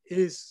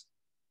is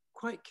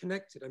quite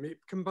connected. I mean,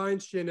 it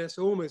combines Sheerness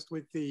almost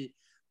with the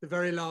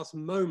very last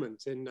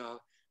moment in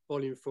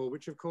volume 4,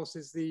 which of course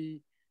is the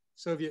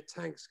Soviet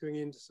tanks going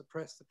in to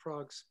suppress the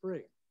Prague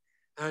Spring.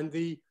 And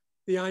the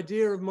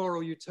idea of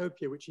moral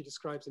utopia, which he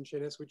describes in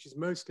Sheerness, which is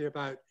mostly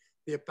about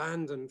the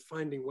abandoned,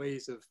 finding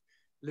ways of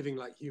living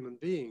like human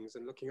beings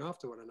and looking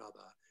after one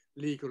another,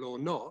 legal or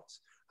not,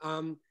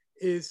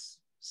 is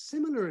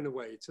similar in a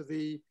way to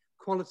the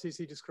qualities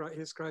he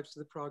ascribes to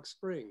the Prague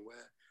Spring,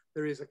 where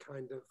there is a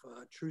kind of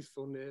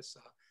truthfulness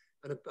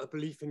and a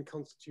belief in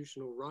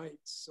constitutional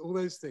rights, all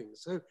those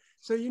things.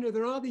 So you know,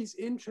 there are these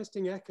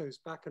interesting echoes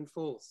back and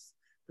forth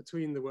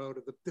between the world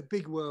of the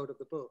big world of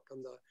the book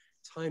and the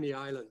tiny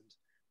island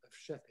of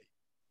Sheppey.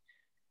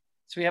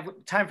 So we have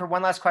time for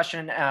one last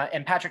question.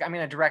 And Patrick, I'm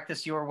going to direct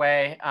this your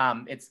way.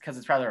 It's because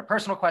it's rather a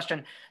personal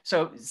question.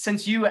 So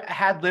since you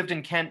had lived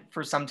in Kent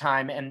for some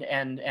time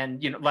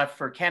and you know, left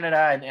for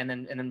Canada and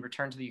then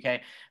returned to the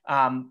UK,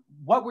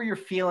 what were your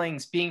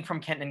feelings being from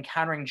Kent and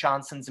encountering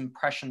Johnson's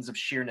impressions of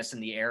Sheerness in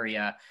the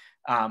area,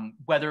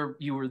 whether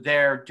you were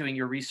there doing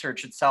your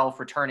research itself,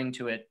 returning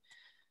to it?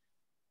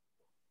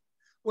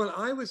 Well,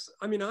 I was,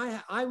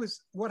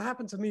 what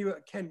happened to me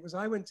at Kent was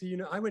I went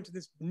to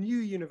this new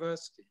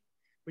university,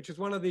 which was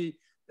one of the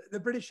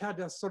British had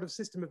a sort of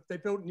system of, they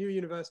built new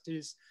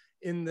universities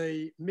in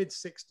the mid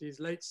 60s,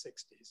 late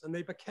 60s, and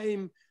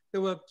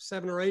there were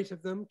 7 or 8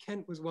 of them.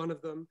 Kent was one of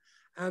them,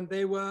 and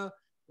they were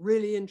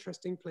really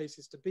interesting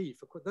places to be.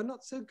 They're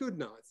not so good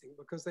now, I think,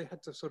 because they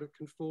had to sort of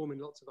conform in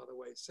lots of other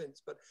ways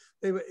since, but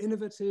they were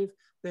innovative.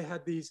 They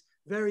had these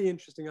very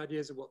interesting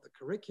ideas of what the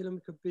curriculum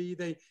could be.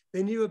 They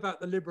knew about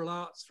the liberal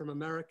arts from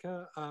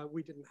America.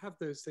 We didn't have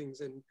those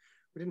things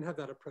we didn't have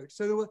that approach.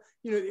 So there were,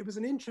 you know, it was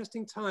an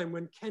interesting time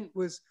when Kent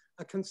was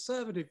a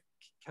conservative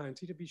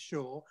county, to be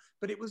sure,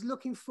 but it was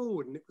looking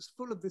forward and it was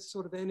full of this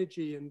sort of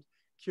energy and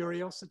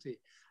curiosity.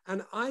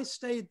 And I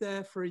stayed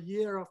there for a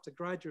year after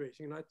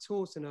graduating, and I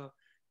taught in a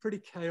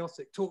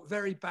taught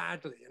very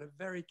badly in a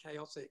very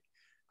chaotic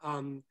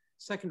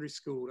secondary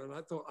school. And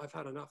I thought, I've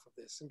had enough of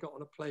this, and got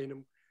on a plane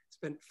and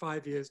spent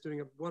 5 years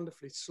doing a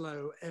wonderfully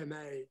slow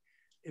MA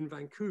in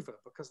Vancouver,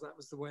 because that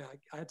was the way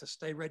I had to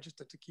stay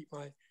registered to keep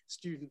my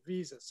student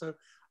visa. So,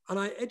 and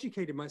I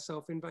educated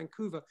myself in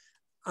Vancouver,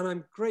 and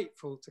I'm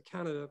grateful to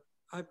Canada.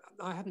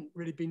 I haven't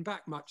really been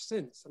back much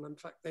since. And in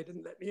fact, they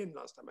didn't let me in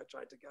last time I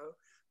tried to go.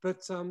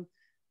 But,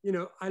 you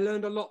know, I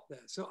learned a lot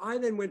there. So I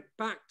then went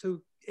back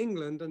to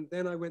England, and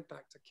then I went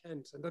back to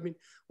Kent. And I mean,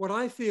 what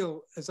I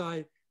feel as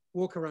I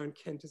walk around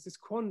Kent is this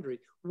quandary.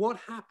 What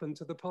happened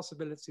to the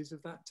possibilities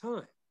of that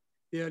time,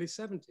 the early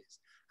 70s?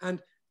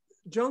 And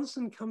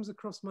Johnson comes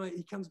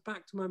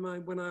back to my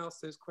mind when I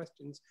ask those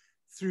questions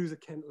through the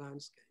Kent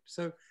landscape.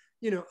 So,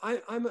 you know,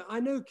 I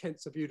know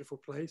Kent's a beautiful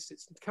place.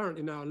 It's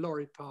currently now a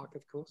lorry park,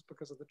 of course,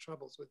 because of the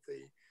troubles with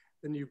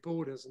the new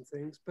borders and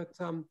things. But,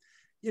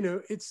 you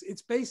know,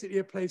 it's basically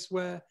a place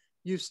where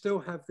you still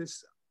have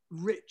this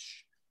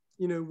rich,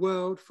 you know,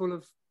 world full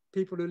of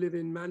people who live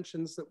in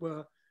mansions that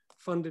were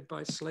funded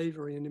by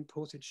slavery and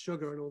imported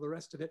sugar and all the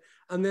rest of it.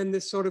 And then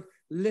this sort of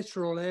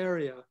littoral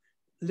area,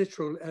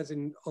 literal as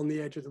in on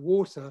the edge of the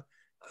water,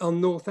 on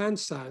north and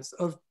south,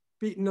 of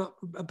beaten up,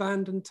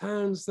 abandoned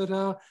towns that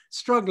are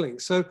struggling.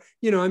 So,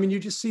 you know, I mean, you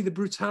just see the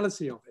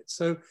brutality of it.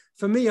 So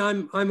for me,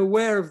 I'm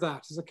aware of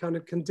that as a kind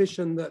of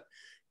condition that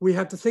we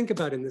have to think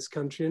about in this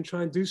country and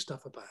try and do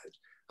stuff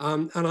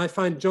about. And I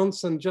find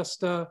Johnson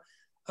just a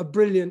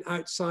brilliant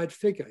outside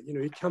figure. You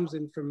know, he comes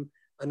in from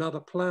another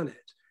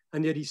planet,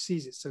 and yet he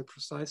sees it so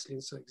precisely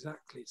and so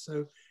exactly.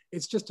 So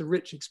it's just a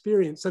rich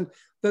experience. And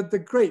the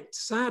great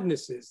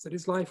sadness is that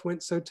his life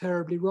went so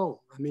terribly wrong.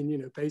 I mean, you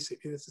know,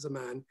 basically this is a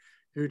man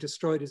who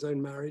destroyed his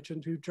own marriage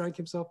and who drank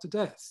himself to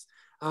death.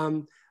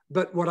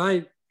 But what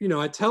I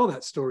tell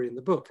that story in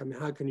the book. I mean,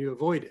 how can you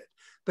avoid it?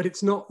 But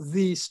it's not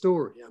the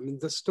story. I mean,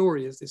 the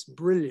story is this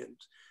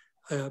brilliant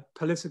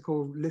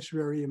political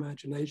literary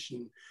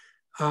imagination,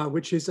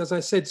 which is, as I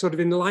said, sort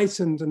of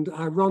enlightened and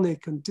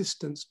ironic and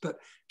distant, but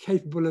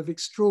capable of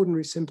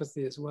extraordinary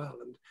sympathy as well.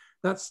 And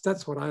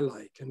that's what I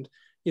like. And,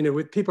 you know,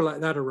 with people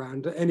like that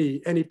around,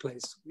 any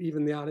place,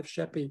 even the Isle of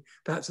Sheppey,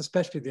 perhaps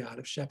especially the Isle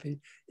of Sheppey,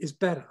 is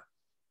better.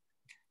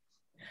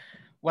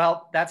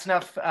 Well, that's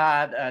enough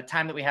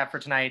time that we have for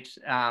tonight.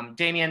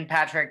 Damion,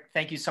 Patrick,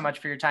 thank you so much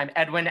for your time.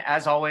 Edwin,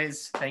 as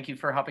always, thank you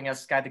for helping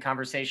us guide the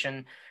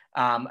conversation.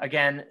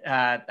 Again,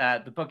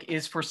 the book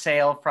is for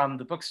sale from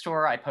the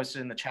bookstore. I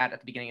posted in the chat at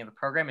the beginning of the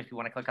program if you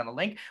want to click on the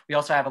link. We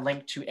also have a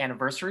link to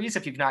Anniversaries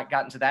if you've not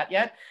gotten to that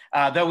yet.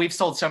 Though we've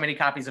sold so many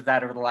copies of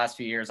that over the last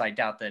few years, I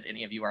doubt that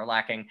any of you are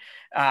lacking.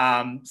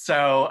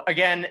 So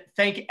again,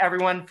 thank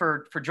everyone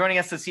for joining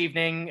us this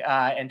evening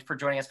and for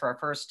joining us for our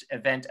first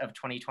event of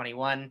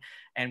 2021.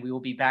 And we will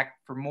be back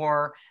for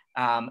more.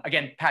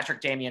 Again,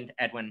 Patrick, Damion,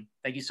 Edwin,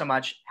 thank you so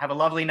much. Have a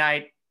lovely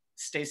night.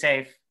 Stay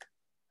safe.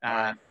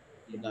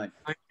 Good night.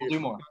 We'll do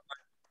more.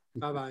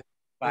 Bye-bye.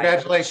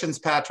 Congratulations,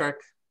 Patrick.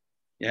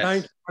 Yes.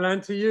 Thank you,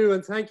 and to you,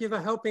 and thank you for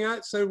helping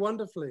out so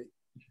wonderfully.